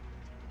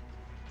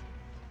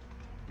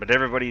 but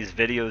everybody's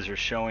videos are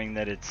showing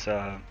that it's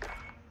on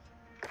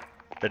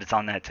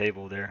that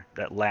table there,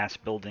 that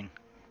last building.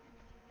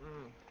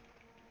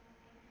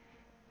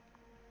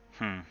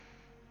 Mm.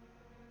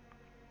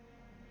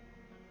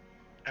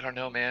 I don't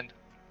know, man.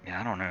 Yeah,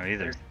 I don't know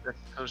either. That's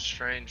so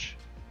strange.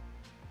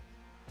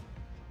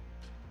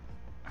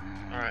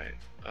 Alright.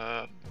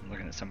 I'm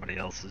looking at somebody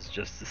else's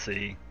just to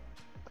see.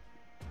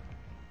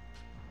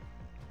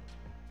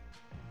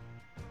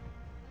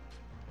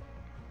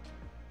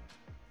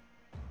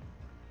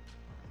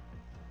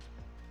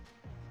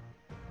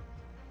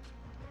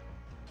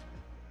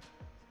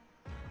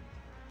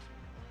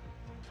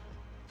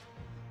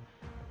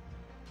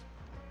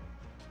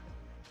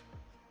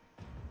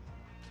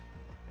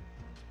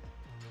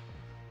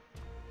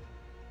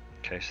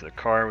 Okay, so the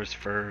car was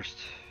first.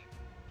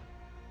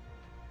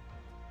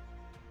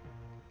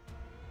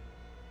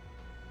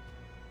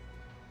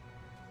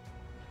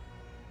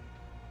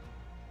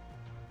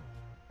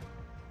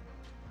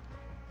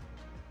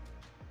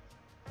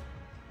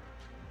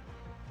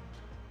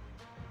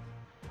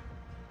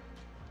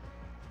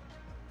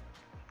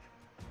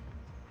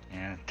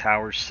 And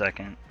tower's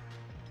second.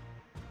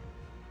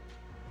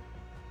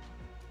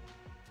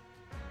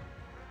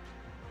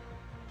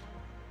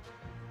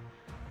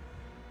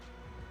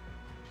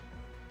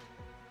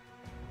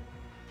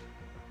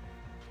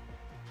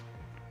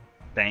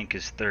 Bank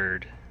is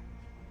third.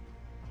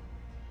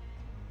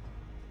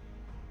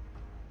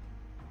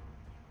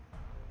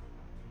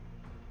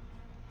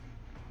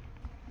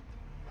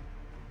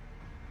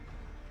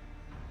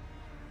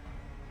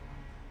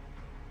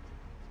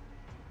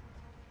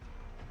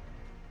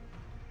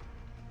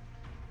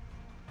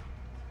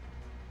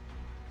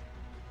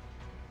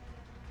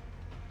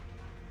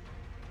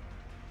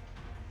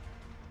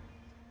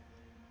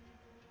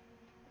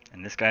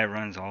 And this guy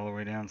runs all the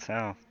way down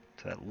south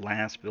to that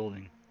last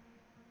building.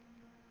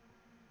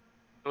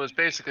 It was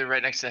basically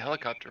right next to the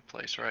helicopter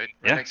place, right? Right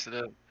Yeah. next to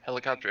the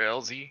helicopter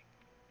LZ.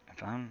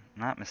 If I'm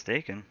not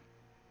mistaken.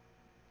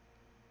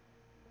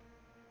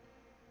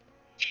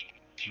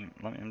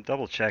 I'm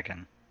double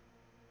checking.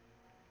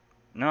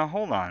 No,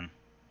 hold on.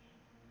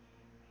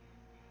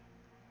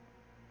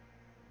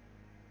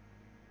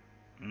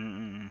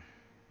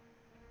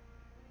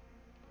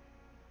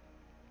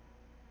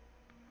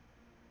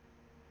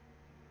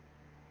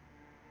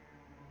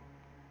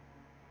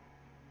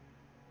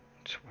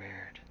 It's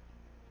weird.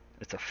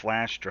 It's a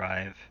flash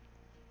drive.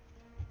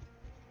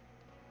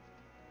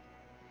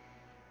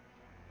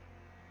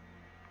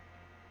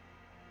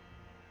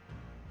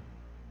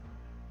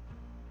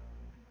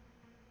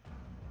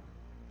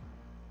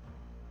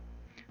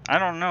 I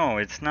don't know.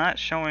 It's not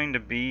showing to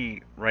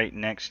be right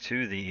next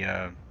to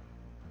the.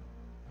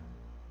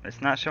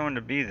 It's not showing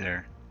to be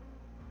there.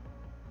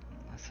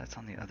 Unless that's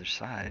on the other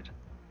side.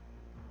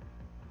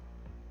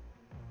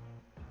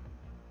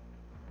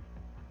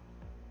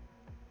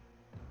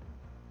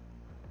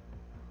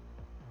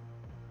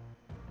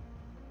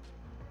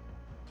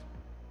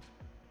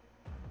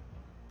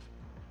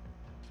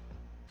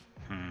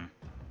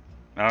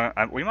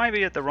 We might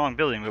be at the wrong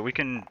building, but we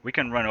can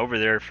run over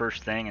there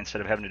first thing instead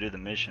of having to do the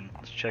mission.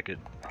 Let's check it.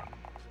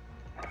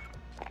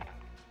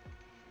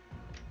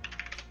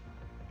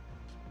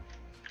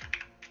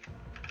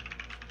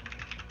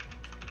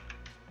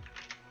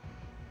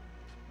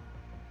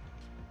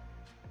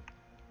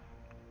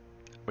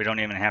 We don't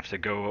even have to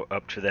go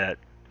up to that.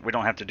 We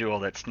don't have to do all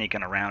that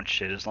sneaking around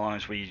shit as long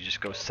as we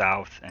just go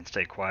south and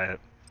stay quiet.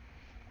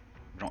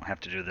 We don't have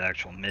to do the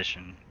actual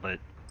mission, but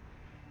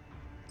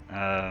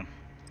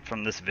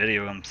from this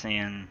video I'm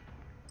seeing.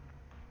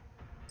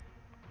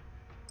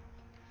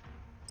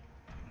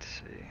 Let's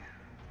see.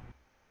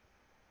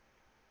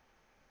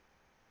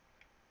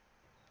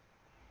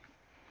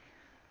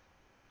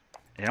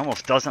 It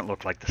almost doesn't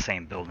look like the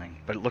same building,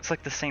 but it looks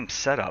like the same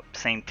setup,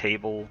 same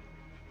table,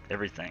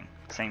 everything,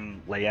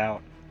 same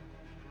layout.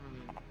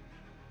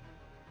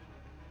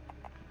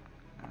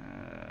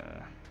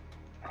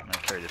 I'm gonna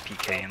carry the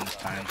PK in this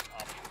time.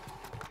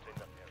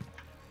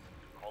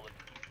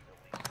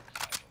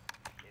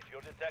 If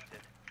you're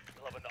detected,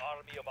 you'll have an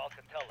army of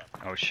Alcatela.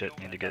 Oh shit,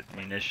 need to get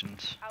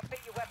munitions. Outfit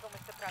your weapon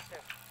with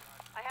suppressors.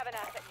 I have an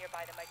asset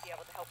nearby that might be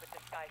able to help with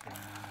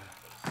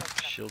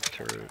disguises. Shield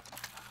turret.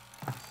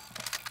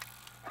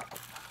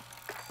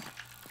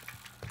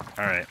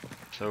 Alright,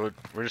 so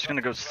we're just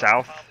gonna go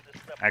south.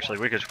 Actually,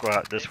 we could just go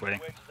out this way.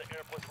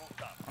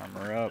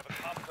 Armor up.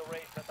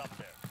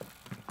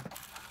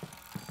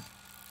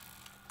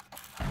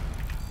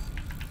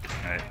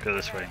 Alright, go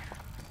this way.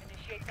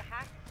 Initiate the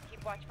hack.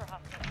 Keep watch for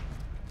hostiles.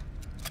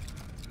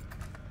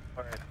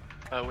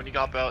 Alright. When you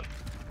hop out,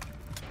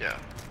 yeah.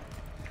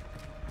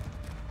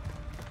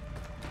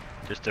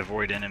 Just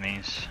avoid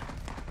enemies.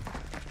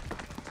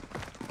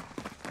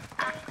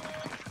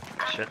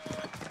 Shit.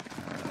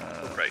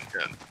 Right,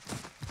 good.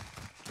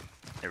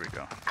 There we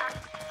go.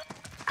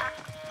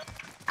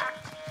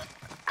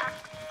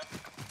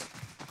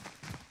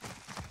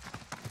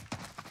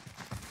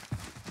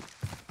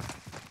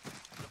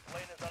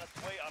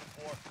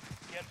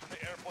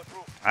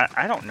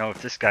 I don't know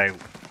if this guy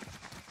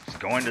is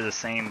going to the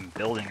same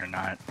building or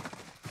not.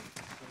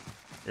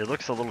 It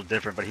looks a little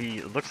different, but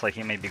it looks like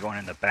he may be going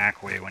in the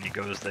back way when he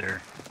goes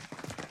there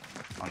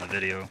on the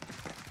video.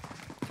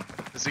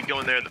 Is he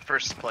going there in the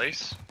first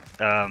place?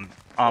 On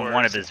Or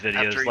one of is his it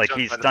after videos, he like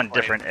jumped he's out of the done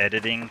plane? different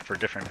editing for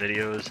different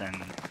videos,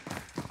 and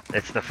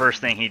it's the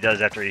first thing he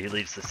does after he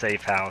leaves the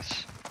safe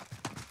house.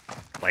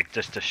 Like,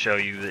 just to show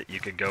you that you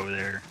could go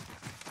there.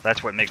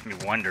 That's what makes me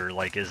wonder,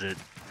 like, is it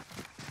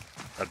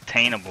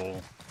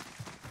obtainable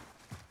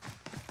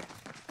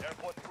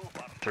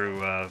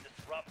through,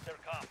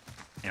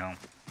 you know,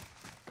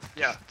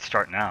 Yeah.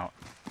 starting out.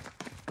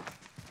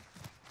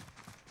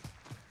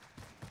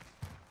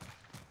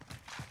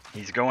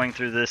 He's going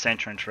through this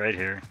entrance right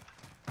here,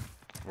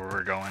 where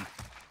we're going.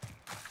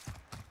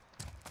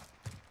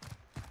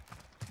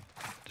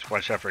 Just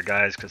watch out for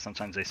guys, because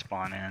sometimes they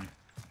spawn in.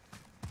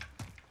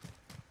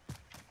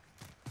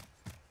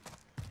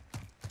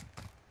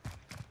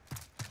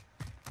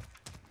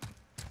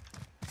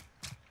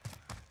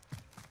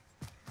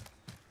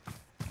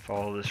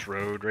 Follow this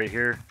road right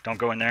here. Don't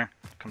go in there.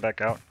 Come back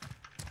out.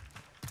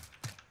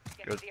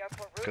 Go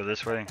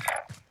this way.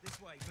 This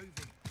way,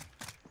 moving.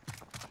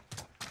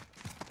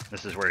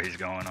 This is where he's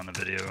going on the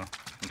video.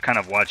 I'm kind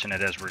of watching it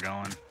as we're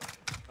going.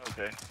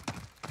 Okay.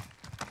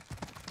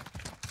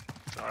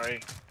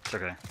 Sorry. It's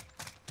okay.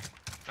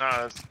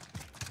 Yeah,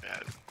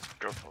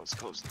 girlfriend was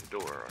closing the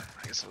door. Or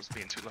I guess I was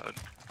being too loud.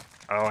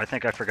 Oh, I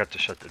think I forgot to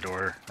shut the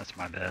door. That's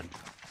my bad.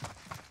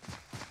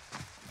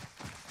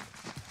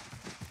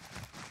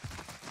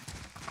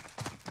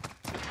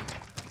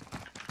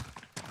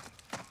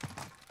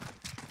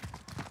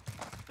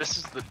 This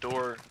is the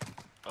door.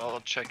 I'll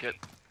check it.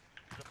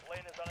 The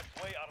plane is on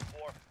its way out of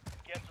 4.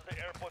 Get to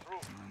the airport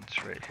roof.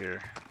 It's right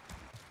here.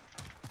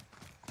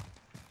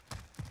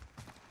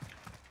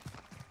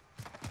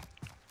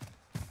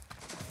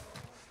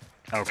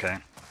 Okay.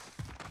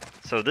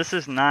 So this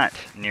is not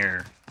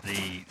near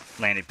the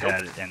landing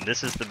pad, and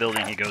this is the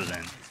building he goes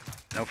in.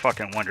 No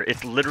fucking wonder.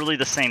 It's literally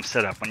the same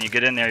setup. When you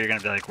get in there, you're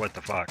gonna be like, what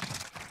the fuck?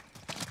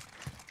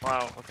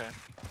 Wow, okay.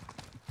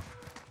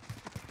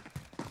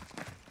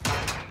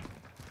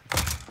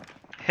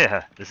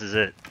 Yeah, this is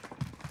it.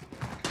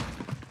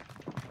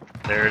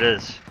 There it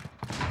is.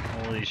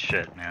 Holy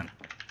shit, man.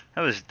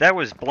 That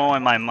was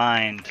blowing my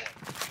mind.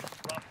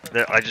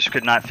 That I just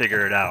could not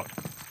figure it out.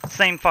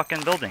 Same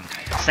fucking building.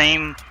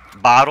 Same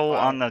bottle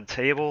on the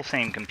table,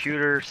 same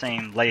computer,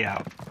 same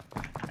layout.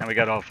 And we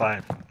got all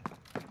 5.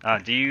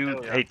 Do you,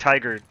 Oh, yeah. hey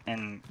Tiger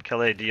and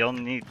Kele, do y'all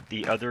need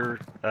the other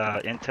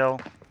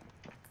intel?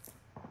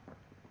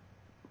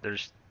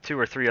 There's 2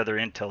 or 3 other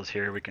intels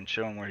here. We can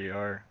show them where you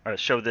are.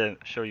 Show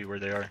you where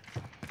they are.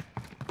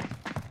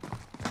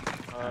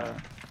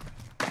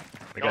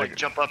 We gotta Like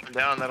jump up and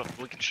down.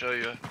 We can show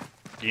you.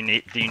 Do you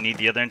need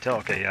the other intel?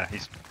 Okay, yeah,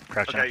 he's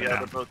crouching up Okay, and yeah, down.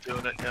 they're both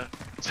doing it.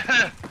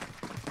 Yeah.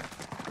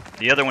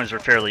 The other ones are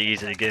fairly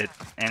easy to get,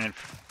 and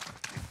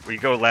if we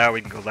go loud,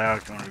 we can go loud.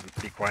 If we want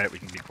to be quiet, we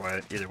can be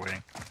quiet. Either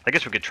way. I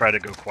guess we could try to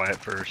go quiet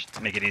first,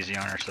 to make it easy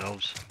on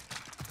ourselves.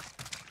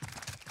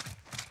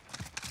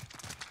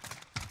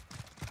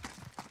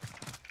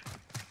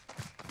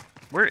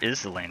 Where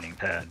is the landing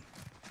pad?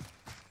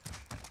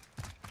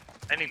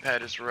 Landing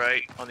pad is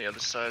right on the other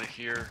side of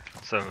here.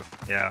 So,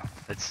 yeah,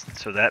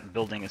 so that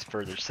building is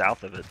further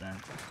south of it then.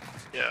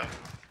 Yeah.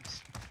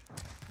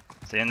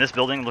 See, and this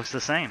building looks the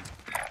same.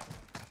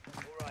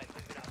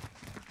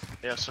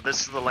 Yeah, so this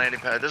is the landing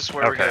pad. This is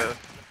where Okay.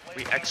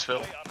 we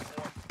exfil.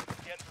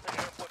 Get to the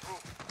airport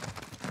roof.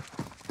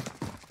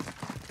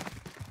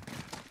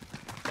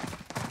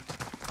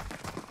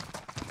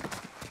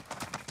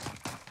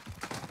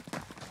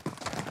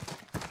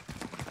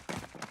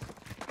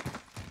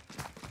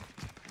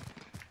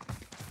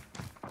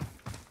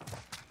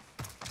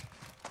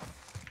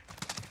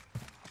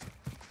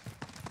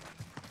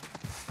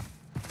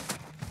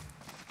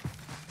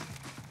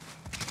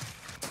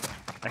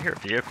 I hear a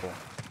vehicle.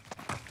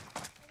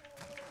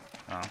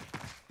 Oh, I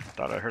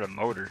thought I heard a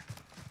motor.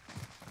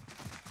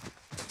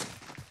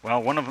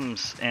 Well, one of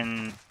them's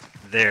in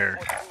there,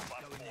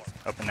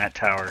 up in that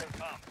tower.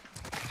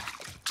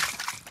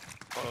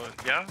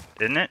 Yeah?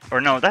 Isn't it? Or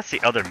no, that's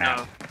the other map.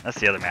 No. That's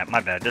the other map. My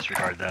bad.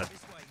 Disregard that.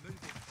 This way, move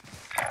it.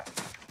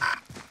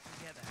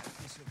 Together,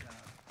 this'll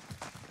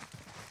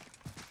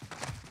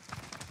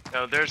go.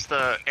 No, there's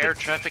the air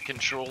traffic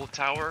control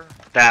tower.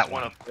 That There's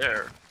one up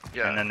there.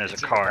 Yeah. And then there's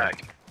it's a in the car.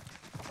 back.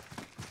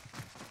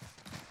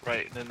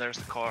 Right, and then there's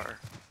the car.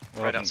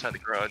 Well, Right outside the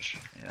garage.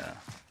 Yeah,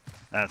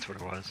 that's what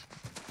it was.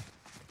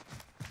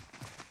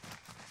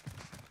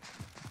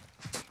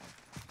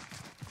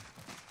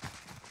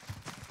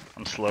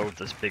 I'm slow with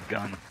this big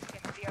gun.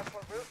 Get to the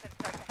airport roof and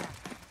start the hack.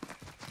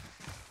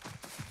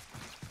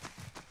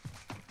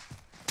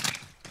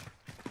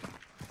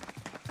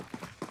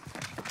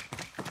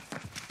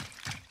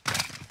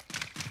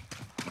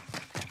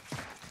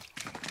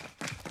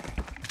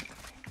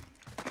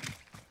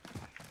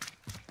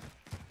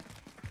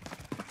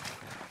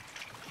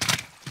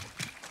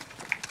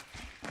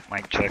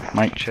 Mic check,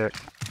 mic check.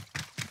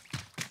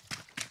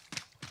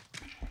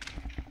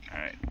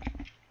 Alright.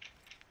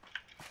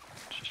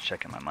 Just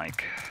checking my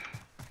mic.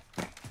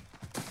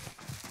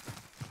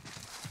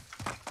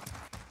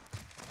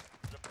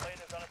 The plane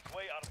is on its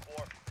way out of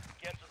 4.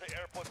 Get to the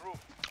airport roof.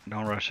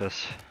 Don't rush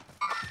us.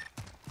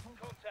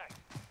 Contact.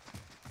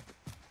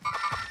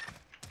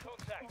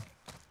 Contact.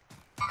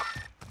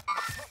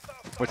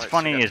 What's Alright, so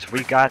funny we is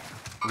we got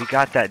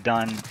that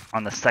done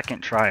on the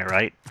second try,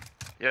 right?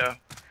 Yeah.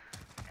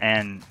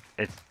 And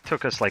it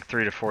took us like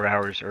 3 to 4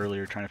 hours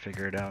earlier trying to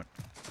figure it out.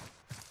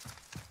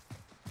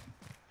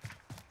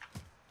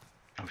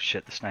 Oh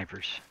shit, the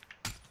snipers.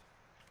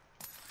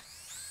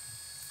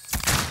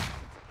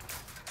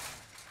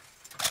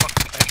 Fuck,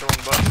 I hit the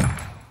wrong button.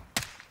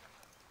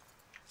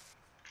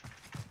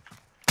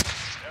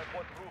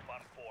 Airport roof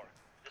on 4.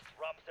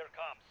 Disrupts their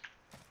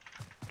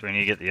comms. Do we need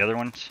to get the other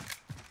ones?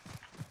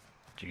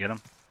 Did you get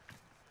them?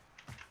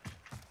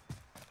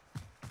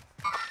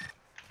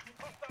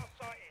 Hostile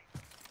sighting.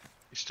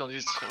 You still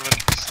need someone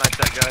to snipe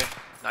that guy.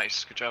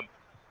 Nice, good job.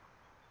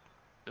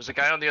 There's a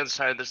guy on the other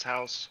side of this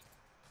house.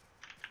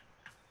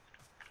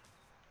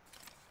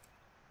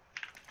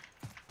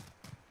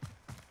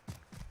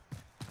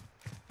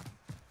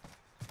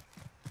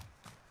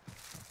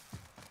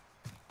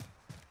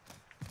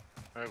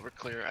 Alright, we're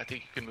clear. I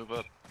think you can move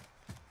up.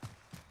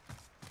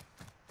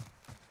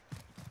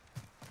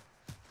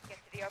 Get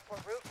to the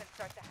airport roof and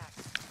start the hack.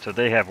 So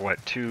they have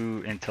what,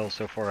 2 intel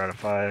so far out of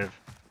 5.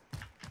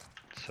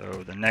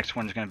 So the next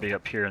one's gonna be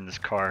up here in this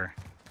car.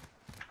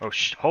 Oh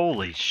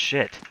holy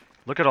shit.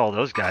 Look at all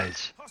those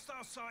guys.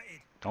 Hostile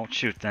sighted. Don't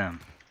shoot them.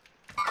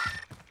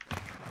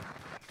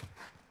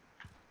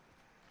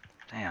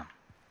 Damn.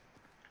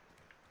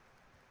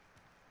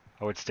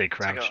 I would stay like a-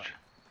 crouched.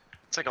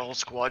 It's like a whole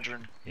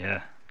squadron.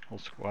 Yeah, whole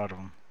squad of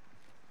them.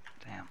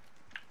 Damn.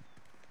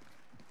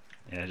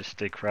 Yeah, just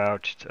stay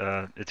crouched.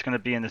 It's gonna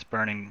be in this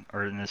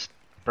in this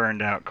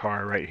burned out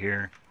car right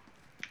here.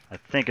 I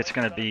think it's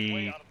gonna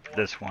be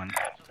this one.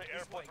 Get to the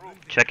airport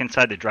roof. Check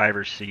inside the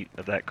driver's seat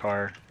of that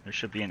car. There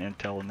should be an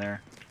intel in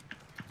there.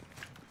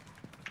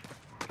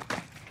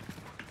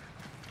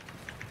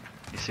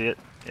 You see it?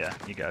 Yeah,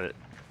 you got it.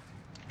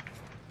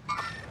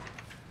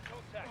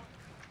 Contact.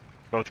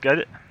 Both got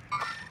it?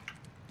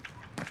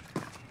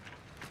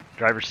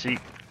 Driver's seat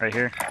right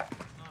here.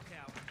 Mark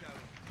out,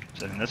 going.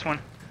 Is it in this one?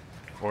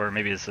 Or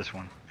maybe it's this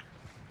one.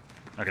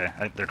 Okay,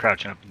 they're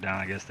crouching up and down.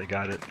 I guess they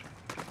got it.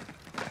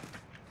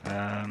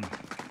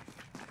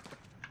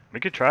 We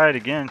could try it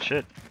again.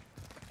 Shit.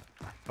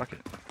 Fuck it.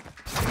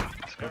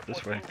 Let's go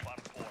this way. Roof on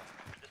 4.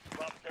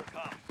 Disrupts their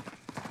comms.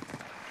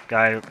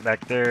 Guy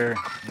back there.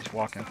 He's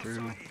walking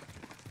through.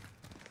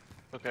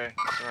 Okay,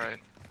 it's alright.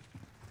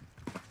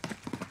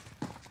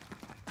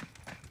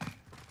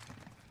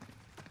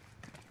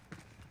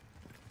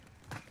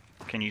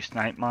 Can you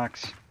snipe,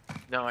 Mox?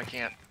 No, I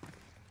can't.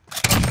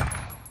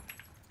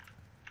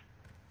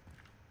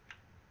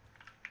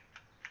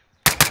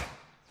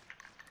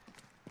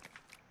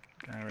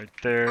 Guy right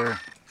there.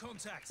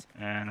 Contact.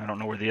 And I don't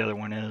know where the other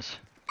one is.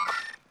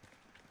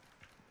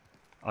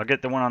 I'll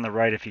get the one on the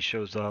right if he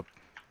shows up.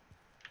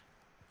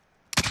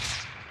 Get to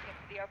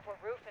the airport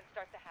roof and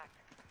start the hack.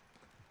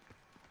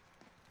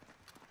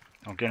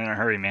 Don't get in a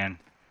hurry, man.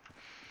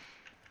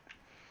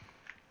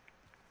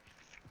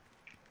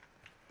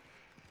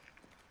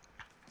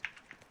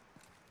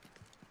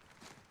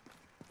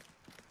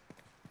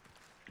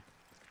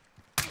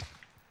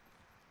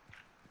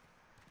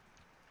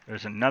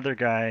 There's another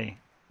guy.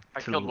 I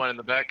To killed the- one in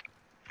the back.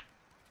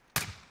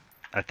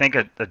 I think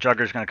a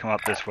jugger's gonna come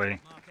up this way.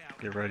 Mark out.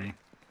 Get ready.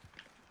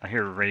 I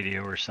hear a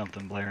radio or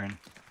something blaring.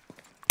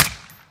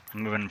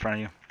 I'm moving in front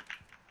of you.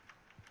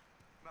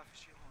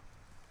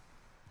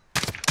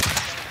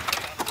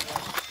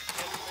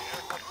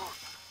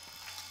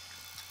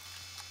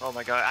 Oh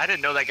my god, I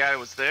didn't know that guy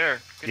was there.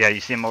 Good- Yeah,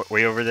 you see him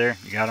way over there?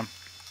 You got him?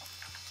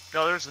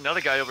 No, there's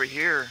another guy over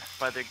here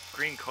by the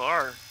green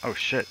car. Oh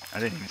shit, I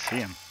didn't even see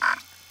him.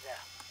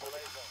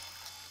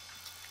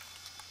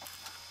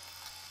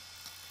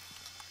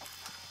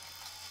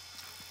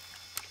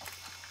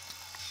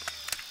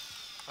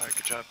 Alright,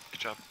 good job, good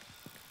job.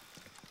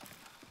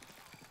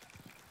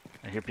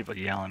 I hear people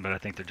yelling, but I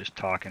think they're just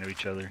talking to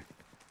each other.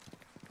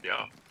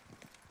 Yeah.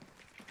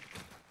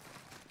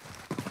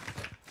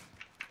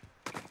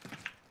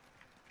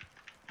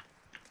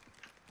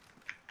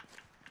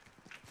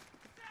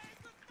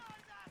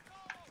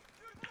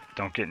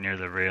 Don't get near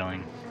the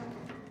railing.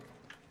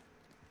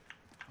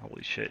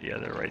 Holy shit, yeah,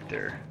 they're right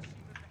there.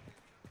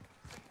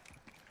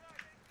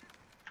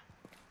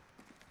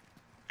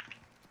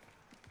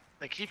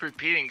 They keep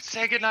repeating,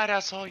 say goodnight,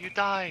 asshole, you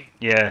die.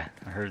 Yeah,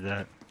 I heard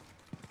that.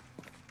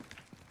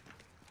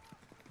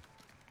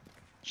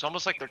 It's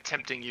almost like they're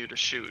tempting you to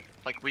shoot.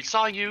 Like, we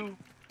saw you.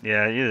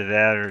 Yeah, either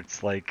that or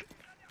it's like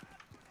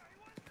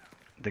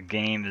the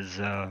game is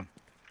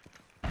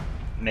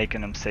making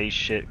them say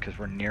shit because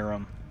we're near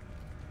them.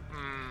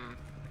 Hmm.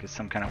 Like it's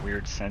some kind of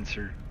weird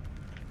sensor.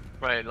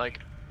 Right, like,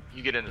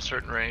 you get in a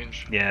certain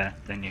range. Yeah,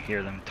 then you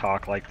hear them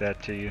talk like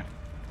that to you.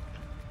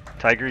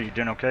 Tiger, you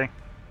doing okay?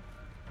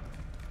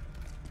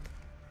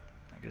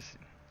 I guess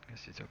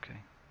he's okay.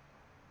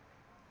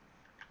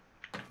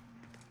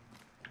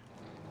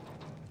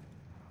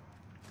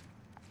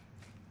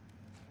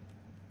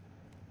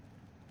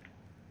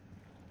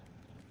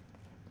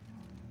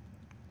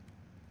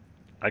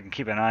 I can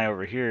keep an eye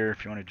over here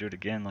if you want to do it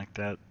again like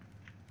that.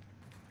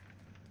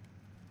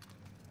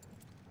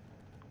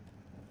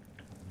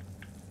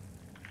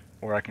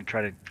 Or I can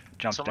try to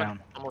jump Someone down.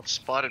 almost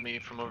spotted me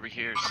from over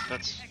here, so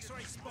that's...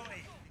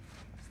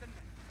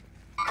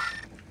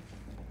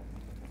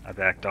 I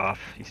backed off.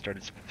 He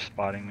started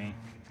spotting me.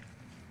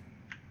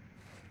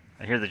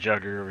 I hear the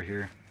jugger over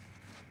here.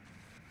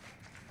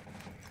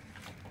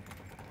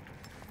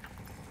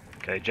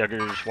 Okay,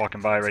 jugger's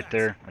walking by right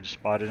there. I just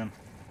spotted him.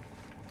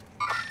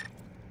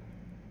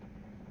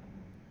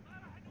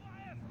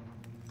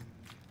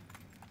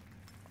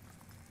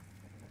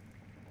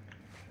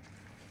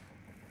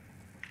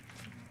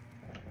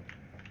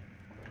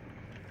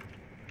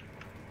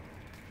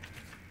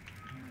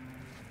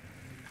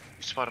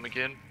 You spot him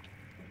again?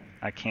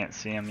 I can't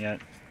see him yet.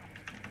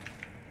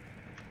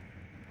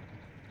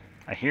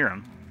 I hear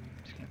him.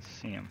 Just can't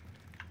see him.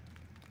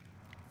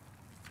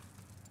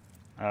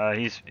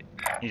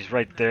 He's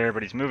right there,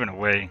 but he's moving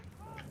away.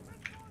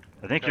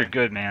 I think you're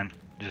good, man.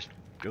 Just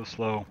go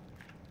slow.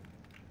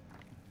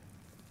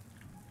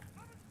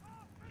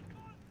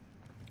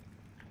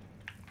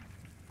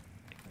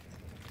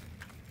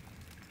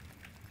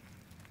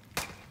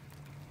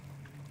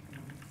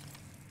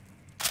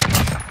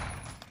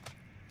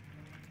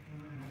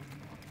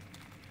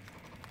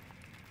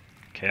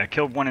 Okay, I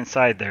killed one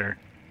inside there.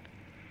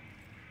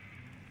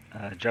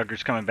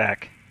 Jugger's coming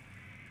back.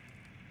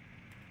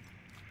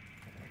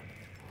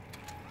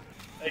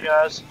 Hey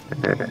guys.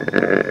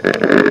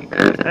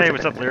 Hey,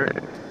 what's up,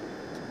 Lyric?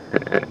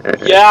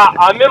 Yeah,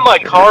 I'm in my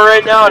car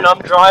right now and I'm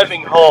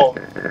driving home.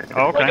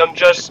 Oh, okay. Like I'm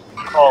just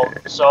home,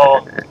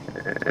 so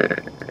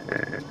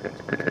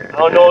I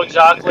don't know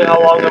exactly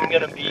how long I'm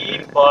gonna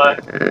be,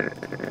 but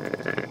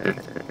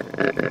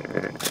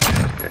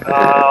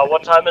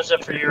what time is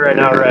it for you right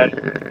now,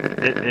 Red?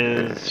 It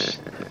is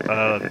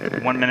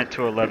 1 minute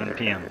to 11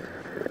 p.m.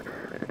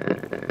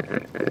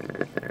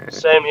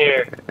 Same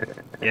here.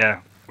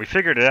 Yeah, we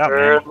figured it out,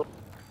 man.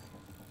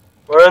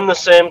 We're in the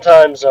same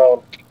time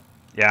zone.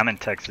 Yeah, I'm in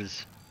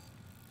Texas.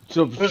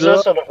 Who's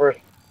this other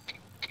person?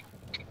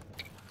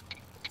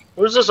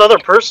 Who's this other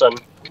person?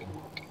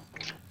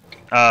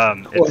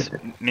 It's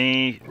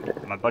me,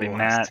 my buddy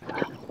Matt,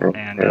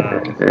 and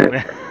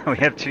we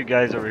have two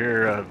guys over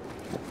here.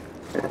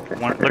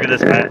 Look at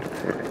this, Matt.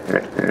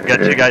 We got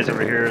two guys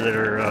over here that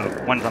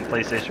are one's on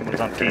PlayStation, one's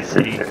on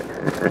PC,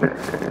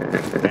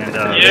 and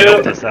they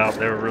helped us out.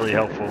 They were really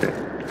helpful.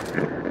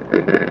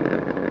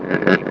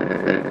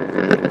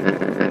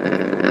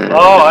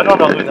 Oh, I don't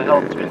know who the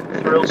hell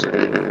Thrill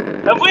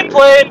Seeker. Have we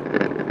played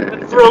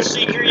with Thrill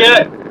Seeker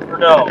yet, or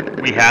no?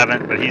 We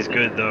haven't, but he's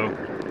good though.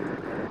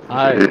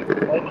 Hi.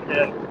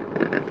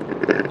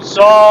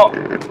 So,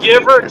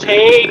 give or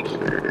take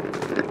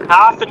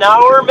half an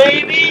hour,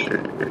 maybe?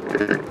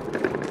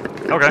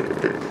 Okay.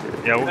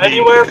 Yeah, we'll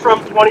anywhere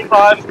from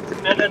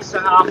 25 minutes to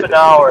half an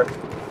hour.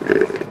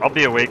 I'll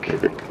be awake.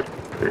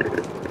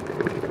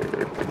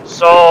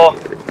 So,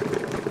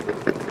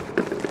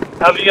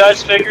 have you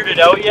guys figured it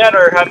out yet,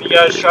 or have you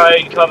guys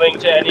tried coming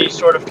to any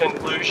sort of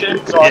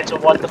conclusions onto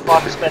what the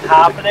fuck's been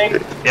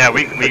happening? Yeah,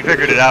 we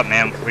figured it out,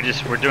 man. We're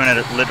doing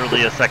it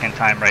literally a second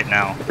time right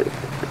now.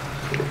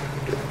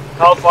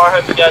 How far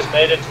have you guys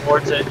made it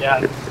towards it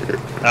yet?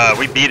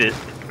 We beat it.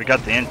 We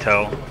got the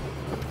intel.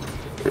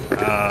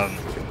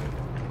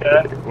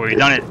 Okay. Well,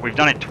 we've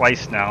done it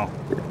twice now,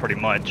 pretty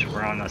much.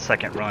 We're on the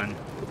second run.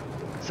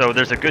 So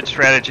there's a good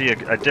strategy,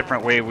 a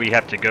different way we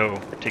have to go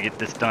to get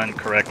this done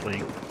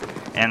correctly.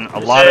 And a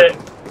lot of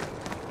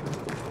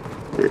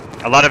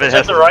it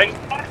has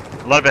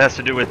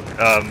to do with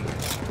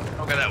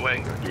Don't go that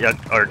way. yeah,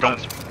 or don't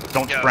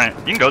sprint.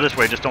 You can go this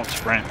way, just don't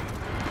sprint.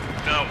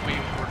 No,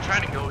 we're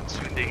trying to go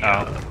to the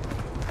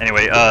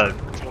Anyway, a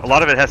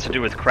lot of it has to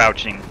do with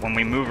crouching. When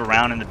we move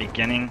around in the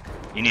beginning,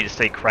 you need to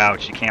stay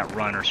crouched. You can't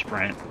run or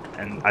sprint.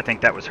 and I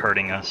think that was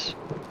hurting us.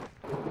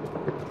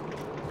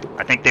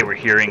 I think they were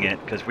hearing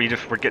it because we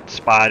just were getting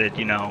spotted,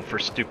 you know, for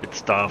stupid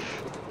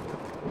stuff.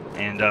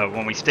 And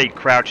when we stayed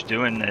crouched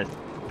doing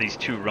these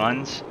 2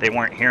 runs, they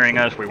weren't hearing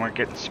us. We weren't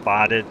getting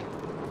spotted,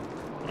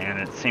 and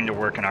it seemed to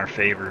work in our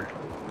favor.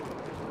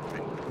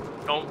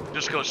 Don't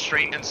just go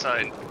straight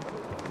inside.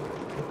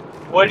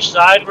 Which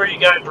side were you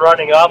guys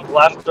running up,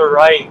 left or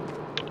right?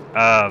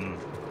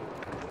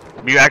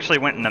 We actually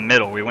went in the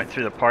middle. We went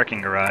through the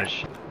parking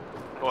garage.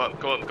 Go up,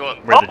 go up, go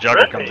up. Where the jugger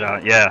really? comes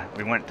out. Yeah,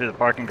 we went through the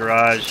parking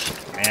garage,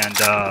 and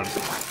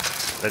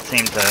that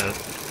seemed to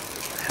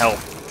help.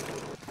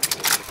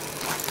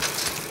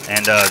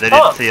 And they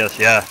didn't see us.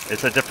 Yeah,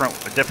 it's a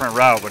different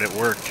route, but it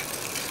worked.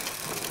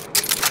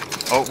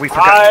 Oh, we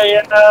forgot.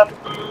 I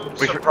am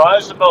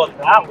surprised about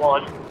that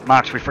one.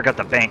 Mox, we forgot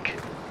the bank.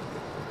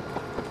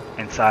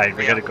 Inside,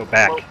 we gotta go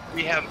back. Well,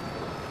 we have.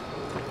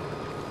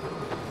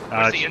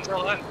 Where's the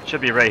intel at?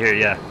 Should be right here,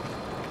 yeah.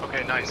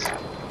 Okay, nice.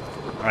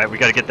 Alright, we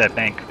gotta get that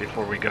bank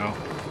before we go.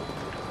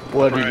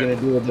 What are you gonna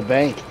do with the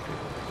bank?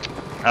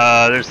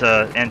 There's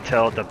a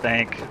intel at the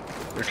bank.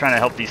 We're trying to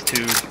help these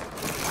 2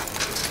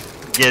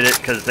 get it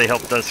because they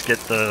helped us get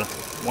the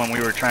one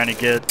we were trying to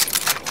get.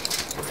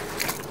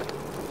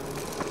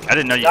 I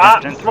didn't know you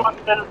jumped into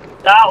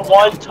it. That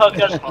one took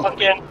us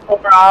fucking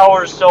 4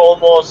 hours to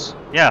almost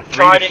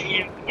try to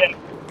even get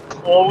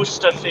close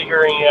to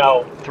figuring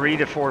out. 3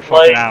 to 4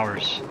 fucking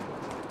hours.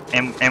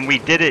 And we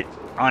did it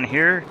on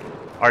here.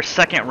 Our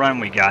second run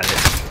we got it.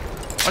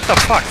 What the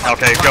fuck?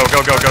 Okay, go.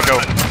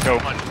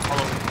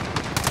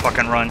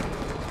 Fucking run.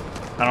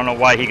 I don't know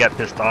why he got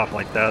pissed off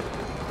like that.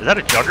 Is that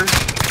a jugger?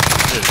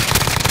 It is.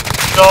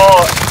 So,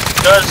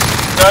 does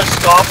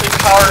stopping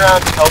power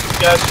rounds help you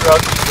guys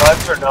throughout these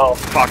runs or no?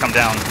 Fuck, I'm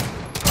down.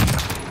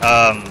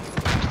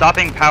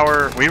 Stopping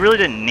power, we really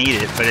didn't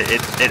need it, but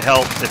it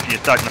helps if you're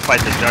starting to fight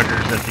the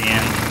juggers at the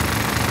end.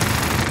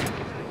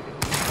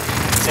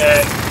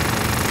 Okay.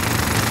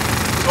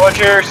 So what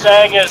you're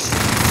saying is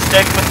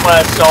stick with my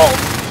assault.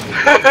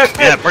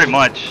 Yeah, pretty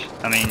much.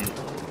 I mean,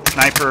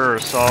 sniper or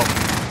assault.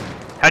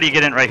 How do you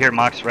get in right here,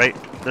 Mox? Right?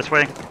 This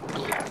way? I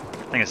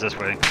think it's this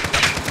way.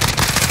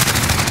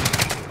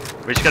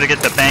 We just gotta get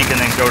the bank and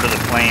then go to the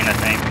plane, I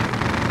think.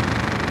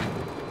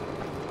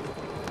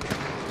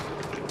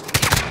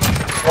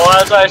 Well,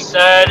 as I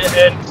said,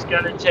 it's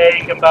gonna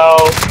take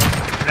about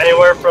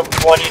anywhere from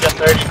 20 to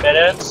 30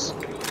 minutes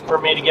for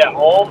me to get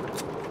home.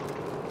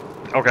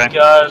 Okay.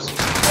 Because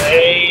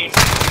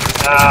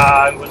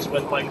I was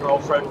with my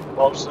girlfriend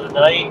most of the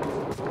night,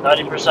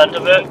 90%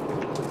 of it.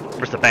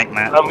 Where's the bank,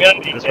 Matt? I'm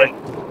gonna be This way?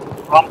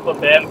 up a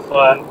bit,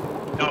 but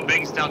No,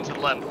 Bing's down to the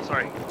left.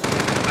 Sorry.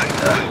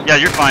 Yeah,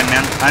 you're fine,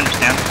 man. I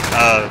understand.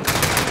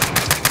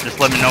 Just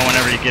let me know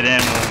whenever you get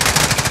in.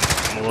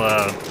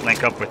 We'll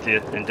link up with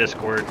you in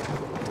Discord.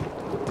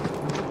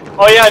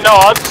 oh yeah, no,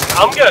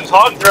 I'm gonna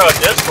talk throughout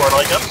Discord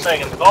like I'm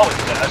saying in the call with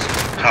you guys.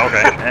 Oh,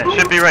 okay. It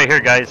should be right here,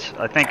 guys.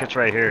 I think it's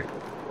right here.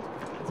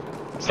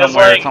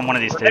 Somewhere, like, it's on one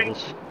of these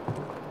tables.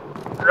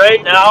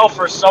 Right now,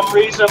 for some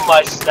reason,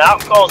 my snap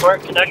calls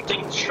aren't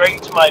connecting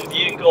straight to my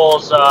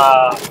vehicle's,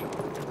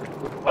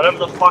 whatever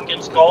the fuck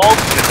it's called.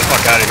 Get the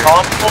fuck out of here.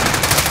 Console.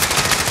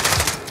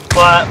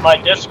 But my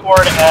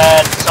Discord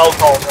and cell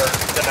calls are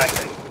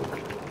connecting.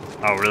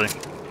 Oh, really?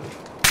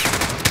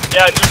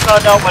 Yeah, I just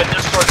found out my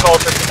Discord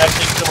calls are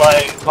connecting to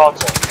my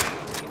console.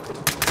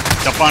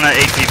 Jump on an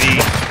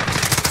ATV.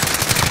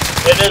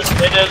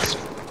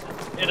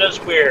 It is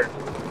weird.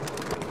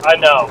 I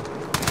know.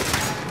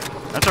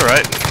 That's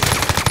alright.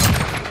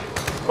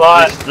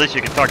 But At least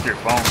you can talk to your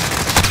phone.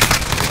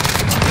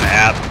 An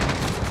app.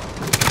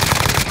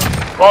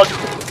 well,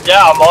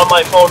 yeah, I'm on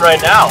my phone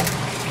right now.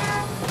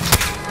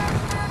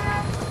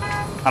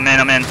 I'm in.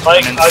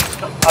 Like, I'm in. I'm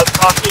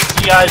talking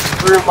to you guys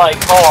through my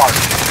car.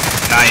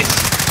 Nice.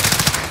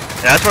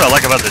 Yeah, that's what I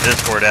like about the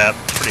Discord app.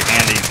 It's pretty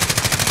handy.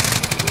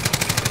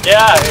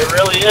 Yeah, it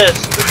really is.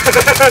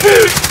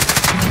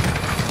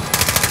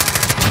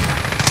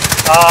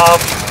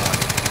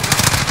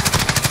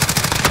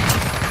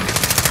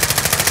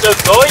 So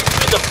going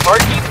through the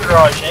parking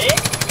garage, eh?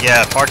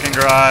 Yeah, parking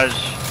garage,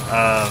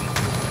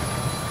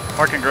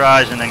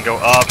 and then go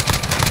up,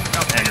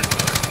 and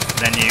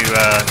then you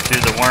do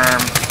the worm,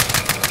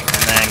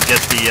 and then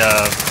get the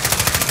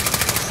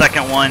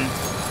second one.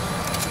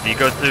 You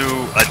go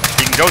through.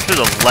 You can go through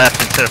the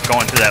left instead of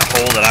going through that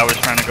hole that I was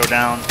trying to go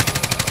down.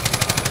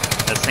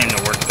 That seemed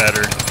to work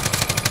better.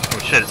 Oh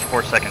shit! It's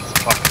 4 seconds.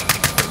 Fuck.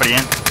 Everybody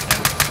in?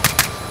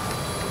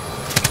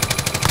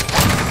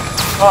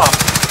 Huh.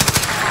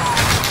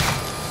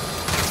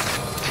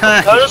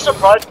 I'm kind of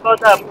surprised about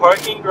that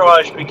parking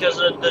garage because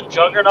the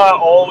Juggernaut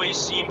always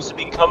seems to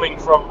be coming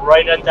from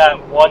right at that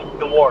one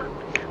door.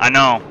 I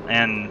know,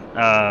 and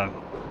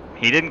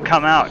he didn't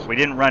come out. We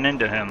didn't run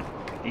into him.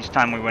 Each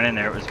time we went in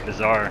there, it was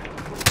bizarre.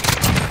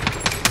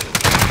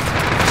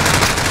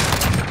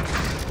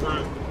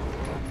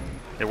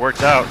 It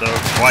worked out though,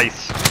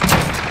 twice.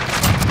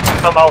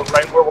 Come out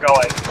right where we're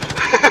going.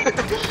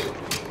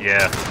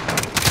 Yeah.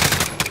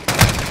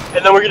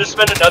 And then we're gonna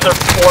spend another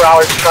 4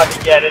 hours trying to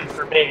get in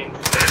for me.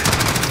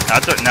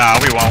 No,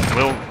 we won't.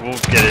 We'll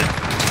get it.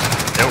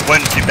 It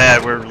wasn't too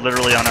bad. We're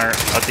literally on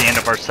at the end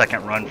of our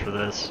second run for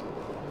this.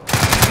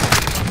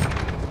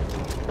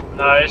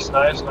 Nice,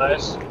 nice,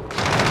 nice.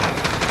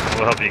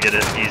 We'll help you get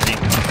it easy.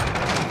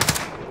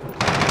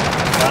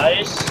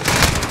 Nice.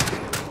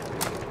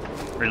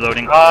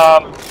 Reloading.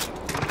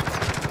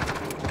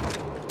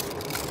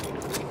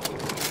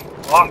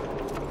 Fuck.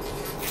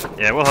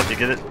 Yeah, we'll help you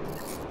get it.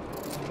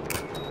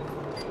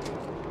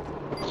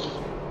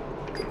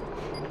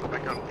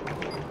 Back up.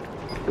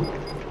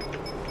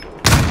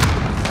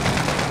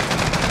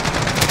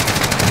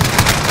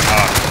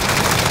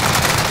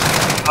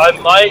 I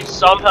might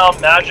somehow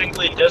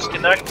magically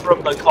disconnect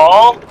from the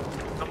call.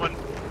 Someone.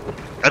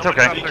 That's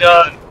okay.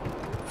 Because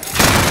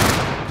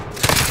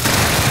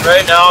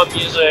right now I'm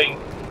using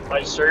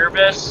my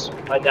service,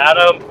 my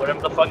data,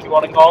 whatever the fuck you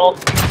want to call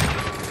it,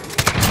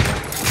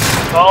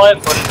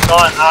 but it's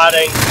not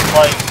adding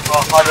like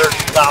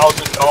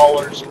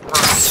 $100,000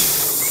 per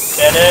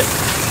minute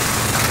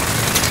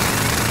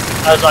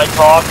as I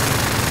talk.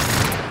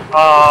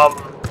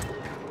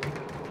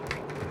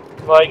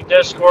 Like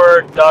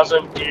Discord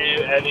doesn't do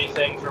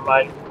anything for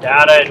my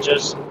data, it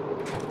just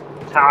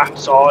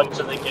tacks on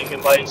to the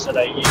gigabytes that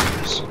I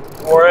use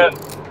for it.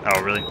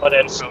 Oh, really? But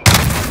it's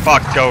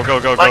Fuck, go.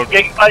 my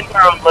gigabytes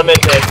are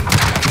unlimited,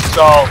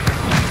 so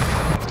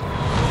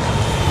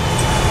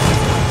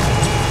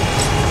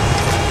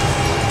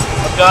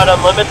I've got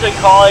unlimited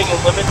calling,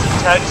 unlimited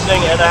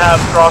texting, and I have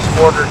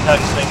cross-border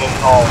texting and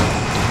calling.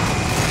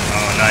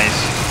 Oh, nice.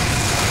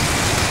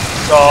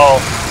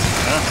 So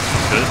Yeah,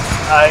 good.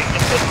 I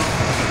can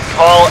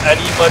call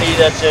anybody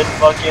that's in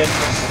fucking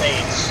the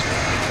States.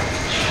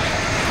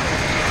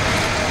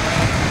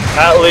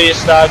 At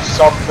least that's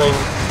something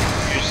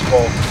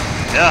useful.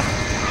 Yeah,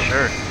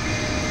 sure.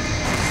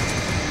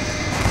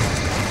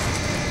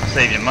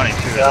 Save you money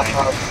too. Yeah. I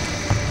think.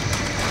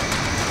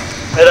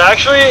 It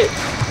actually,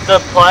 the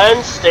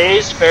plan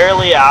stays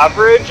fairly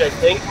average. I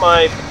think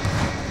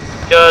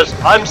because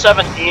I'm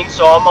 17,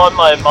 so I'm on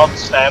my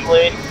mom's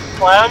family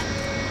plan.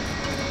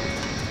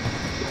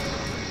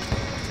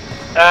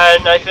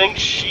 And I think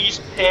she's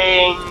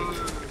paying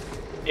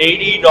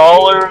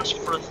 $80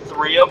 for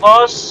 3 of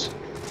us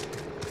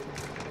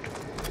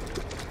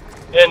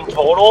in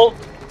total.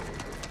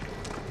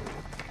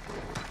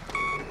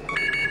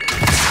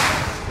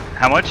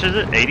 How much is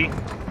it? 80?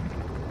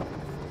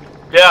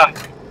 Yeah,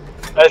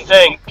 I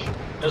think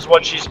is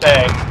what she's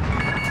paying.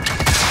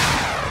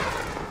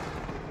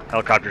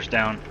 Helicopter's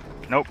down.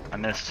 Nope, I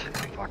missed.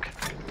 Fuck.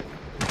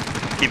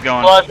 Keep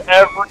going. Plus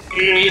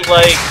every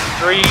like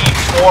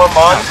 3-4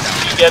 months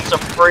she gets a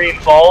free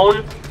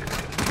phone.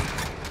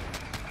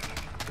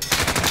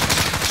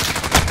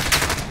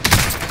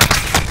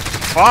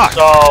 Fuck!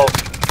 So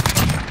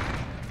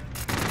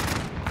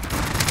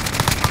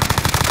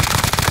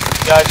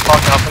you guys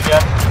fuck up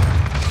again?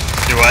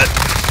 Do what?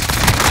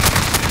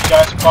 You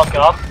guys fuck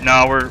up?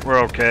 No,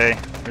 we're okay.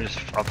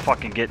 I'm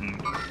fucking getting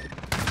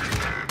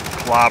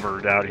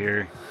clobbered out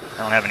here. I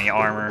don't have any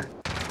armor.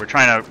 We're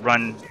trying to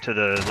run to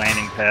the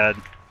landing pad.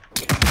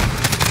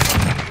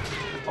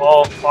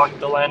 Oh fuck,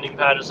 the landing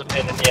pad is a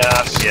pain in the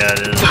ass. Yeah, it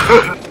is.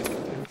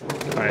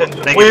 Alright,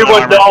 thank We you for the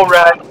would armor. know,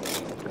 Red.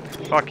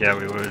 Fuck yeah,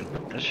 we would.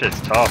 This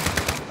shit's tough.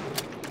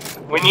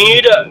 We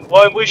need,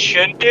 what we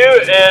should do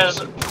is,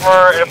 if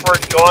we're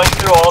going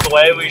through all the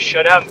way, we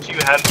should have 2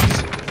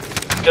 heavies.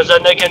 Because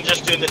then they can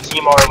just do the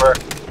team armor.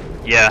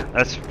 Yeah,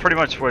 that's pretty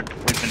much what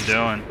we've been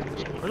doing.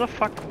 Where the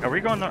fuck are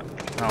we going? Oh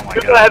my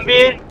 2 god.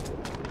 heavy,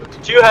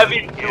 2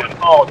 heavy, 2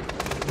 assault.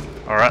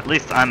 Or at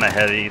least I'm a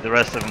heavy. The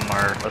rest of them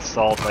are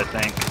assault, I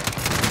think.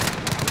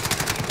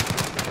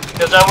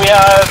 Because then we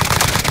have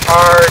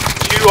our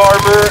 2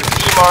 armor,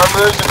 team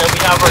armors, and then we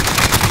have our 2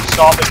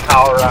 stopping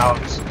power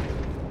rounds.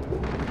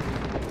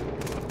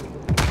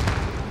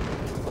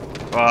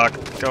 Fuck.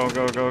 Go.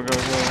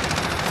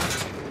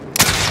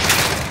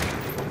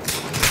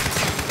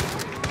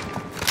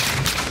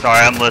 Sorry,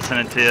 I'm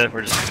listening to you.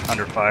 We're just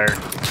under fire.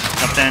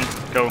 Jump in.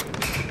 Go.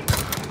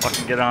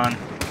 Fucking get on.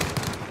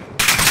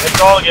 It's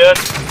all good.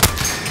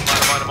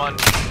 I'm on.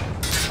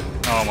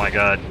 Oh my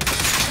god.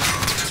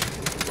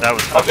 That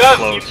was I've fucking got a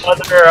close. few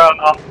other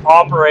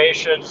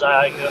operations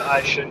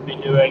I should be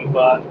doing,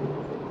 but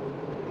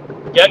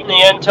getting the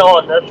intel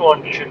on this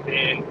one should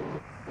be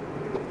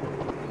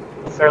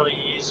fairly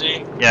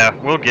easy. Yeah,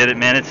 we'll get it,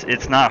 man.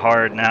 It's not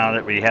hard now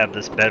that we have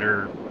this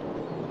better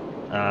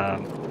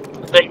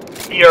They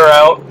clear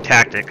out.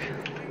 tactic.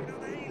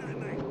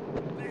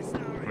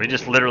 We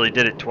just literally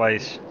did it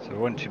twice, so it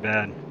wasn't too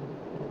bad.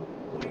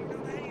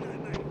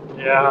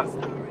 Yeah.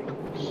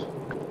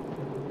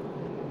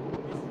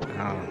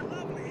 Oh.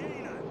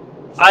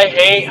 I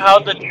hate how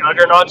the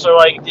juggernauts are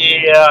like the,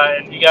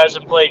 if you guys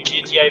have played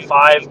GTA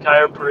 5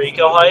 Cayo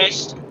Perico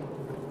heist.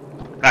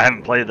 I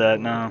haven't played that,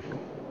 no.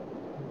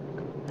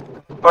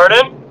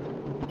 Pardon?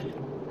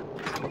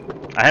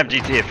 I have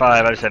GTA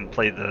 5, I just haven't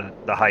played the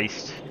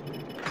heist.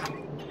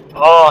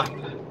 Oh,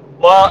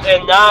 well,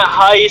 in that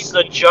heist,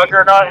 the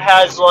Juggernaut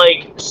has,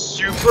 like,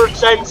 super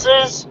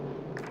senses.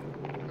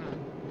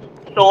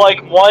 So like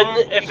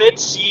if it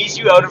sees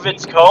you out of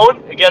its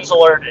cone, it gets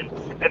alerted.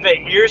 If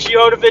it hears you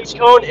out of its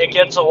cone, it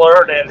gets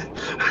alerted.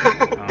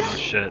 Oh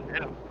shit.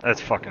 That's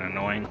fucking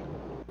annoying.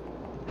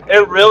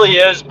 It really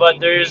is, but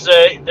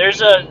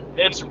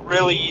it's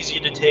really easy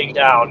to take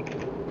down.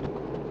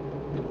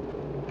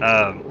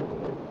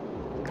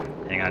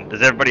 Hang on.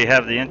 Does everybody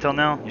have the intel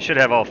now? You should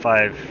have all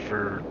 5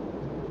 for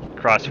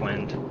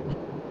Crosswind.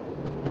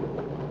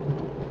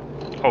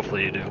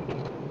 Hopefully you do.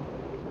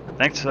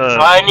 Thanks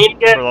I need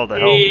to get for all the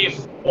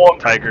help,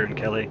 Tiger and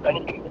Kele.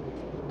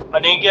 I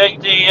need to get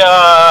the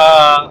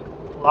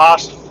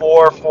last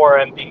 4 for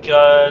him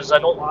because I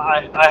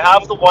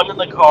have the one in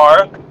the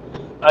car.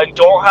 I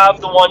don't have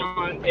the one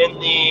in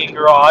the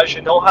garage. I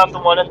don't have the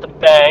one at the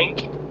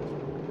bank.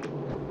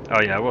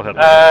 Oh yeah, we'll help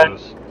you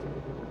with those.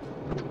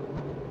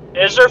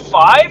 Is there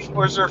 5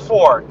 or is there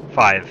 4?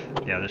 5.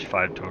 Yeah, there's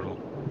 5 total.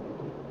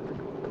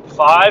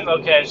 5?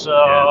 Okay, so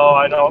Yeah.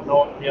 I don't know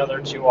what the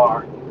other 2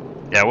 are.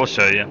 Yeah, we'll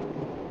show you.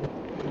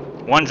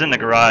 One's in the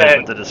garage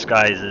with the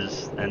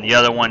disguises, and the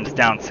other one's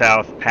down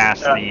south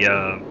past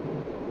the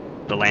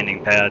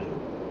landing pad.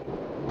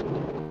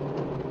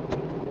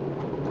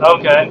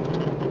 Okay.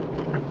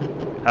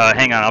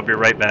 Hang on, I'll be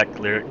right back,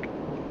 Lyric.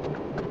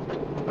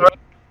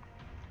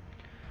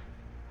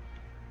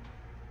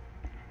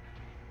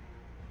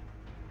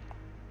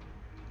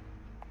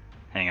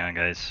 Hang on,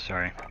 guys.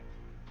 Sorry.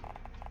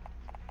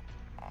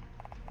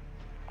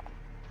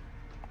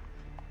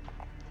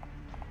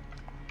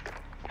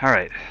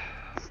 Alright.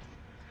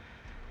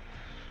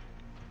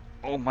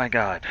 Oh my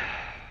god.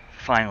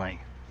 Finally.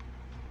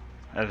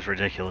 That was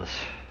ridiculous.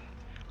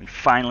 We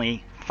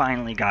finally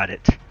got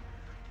it.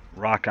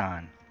 Rock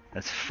on.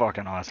 That's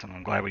fucking awesome.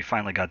 I'm glad we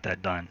finally got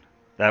that done.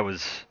 That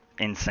was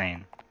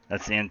insane.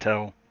 That's the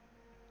intel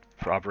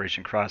for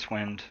Operation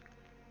Crosswind.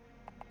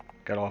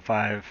 Got all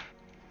 5.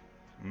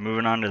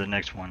 Moving on to the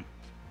next one.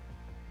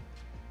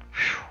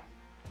 Whew.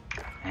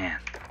 Man.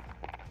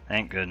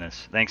 Thank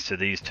goodness. Thanks to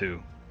these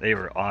 2. They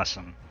were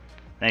awesome.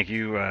 Thank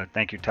you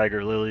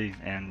Tigerlillie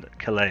and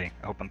Kele. I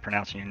hope I'm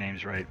pronouncing your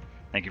names right.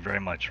 Thank you very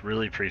much.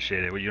 Really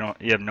appreciate it. You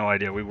have no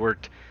idea. We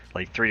worked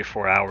like 3 to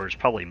 4 hours,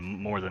 probably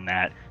more than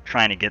that,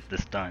 trying to get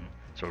this done.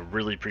 So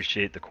really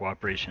appreciate the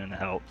cooperation and the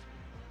help.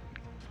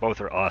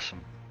 Both are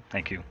awesome.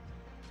 Thank you.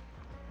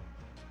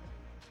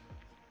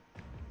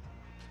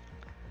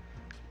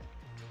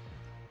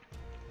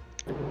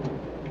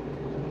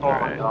 Oh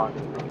my god.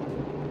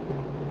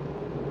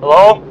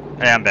 Hello?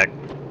 Hey, I'm back.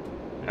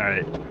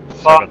 Alright.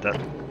 Sorry about that.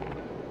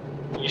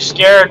 You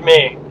scared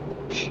me.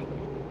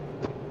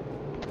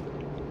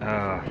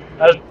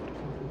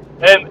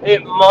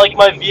 Like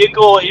my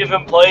vehicle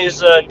even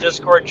plays a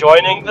Discord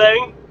joining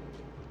thing.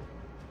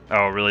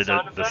 Oh, really?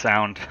 The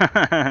sound?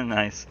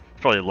 Nice.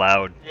 It's probably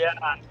loud. Yeah.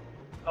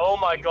 Oh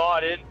my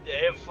god, it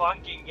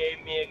fucking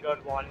gave me a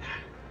good one.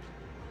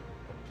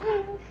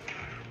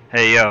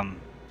 Hey,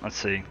 let's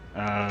see.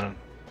 I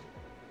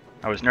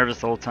was nervous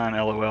the whole time,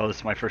 LOL. This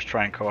is my first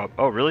try in co-op.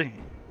 Oh, really?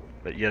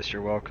 But yes,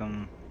 you're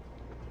welcome.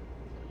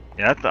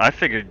 Yeah, I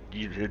figured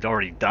you had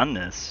already done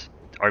this.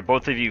 Are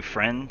both of you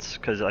friends?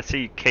 Because I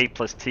see K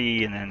plus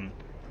T and then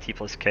T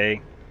plus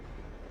K.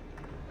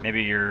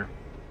 Maybe you're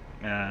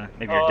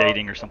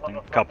dating or something.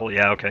 Couple,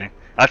 yeah, okay.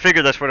 I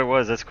figured that's what it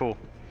was. That's cool.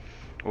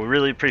 We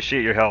really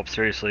appreciate your help.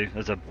 Seriously, it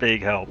was a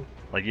big help.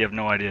 Like you have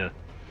no idea.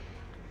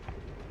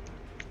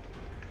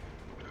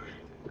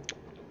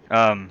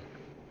 I'm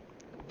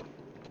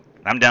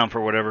down for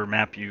whatever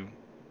map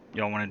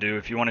y'all want to do.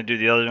 If you want to do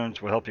the other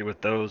ones, we'll help you with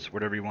those.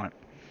 Whatever you want.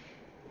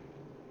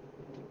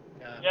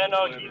 Yeah,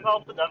 no, keep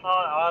helping them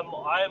out.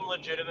 I'm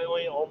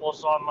legitimately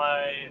almost on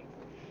my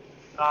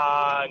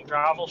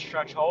gravel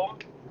stretch home.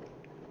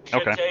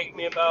 Should take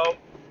me about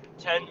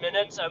 10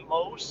 minutes at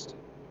most,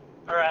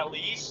 or at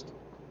least.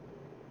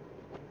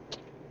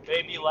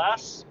 Maybe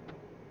less.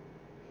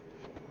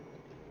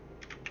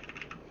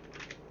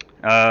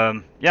 Yeah,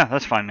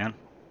 that's fine, man.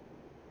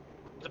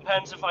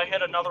 Depends if I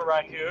hit another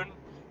raccoon.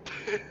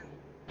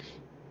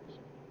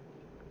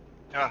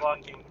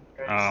 Fucking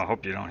Christ. Oh, I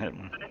hope you don't hit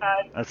one.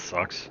 That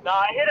sucks. Nah,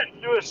 I hit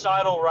a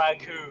suicidal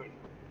raccoon.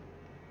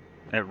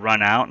 It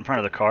run out in front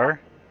of the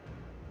car?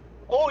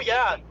 Oh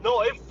yeah,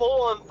 no, it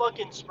full on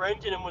fucking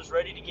sprinted and was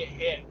ready to get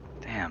hit.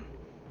 Damn.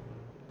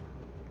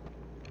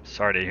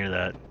 Sorry to hear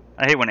that.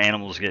 I hate when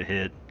animals get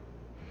hit.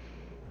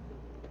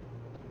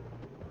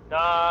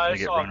 Nah, They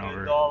it's get all run good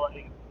over. though.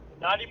 Like,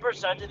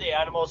 90% of the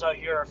animals out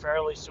here are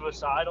fairly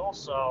suicidal,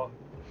 so...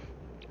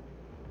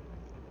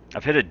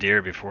 I've hit a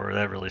deer before,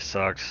 that really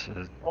sucks.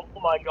 Oh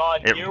my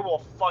god, deer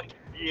will fuck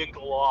your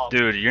vehicle up.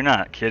 Dude, you're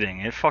not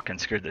kidding. It fucking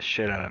scared the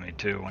shit out of me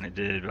too when it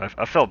did.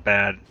 I felt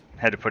bad,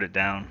 had to put it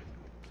down.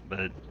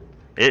 But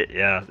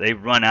yeah, they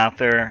run out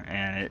there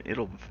and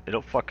it'll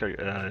fuck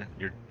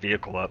your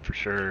vehicle up for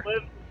sure.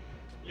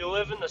 You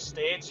live in the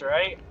States,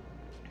 right?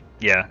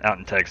 Yeah, out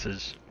in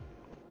Texas.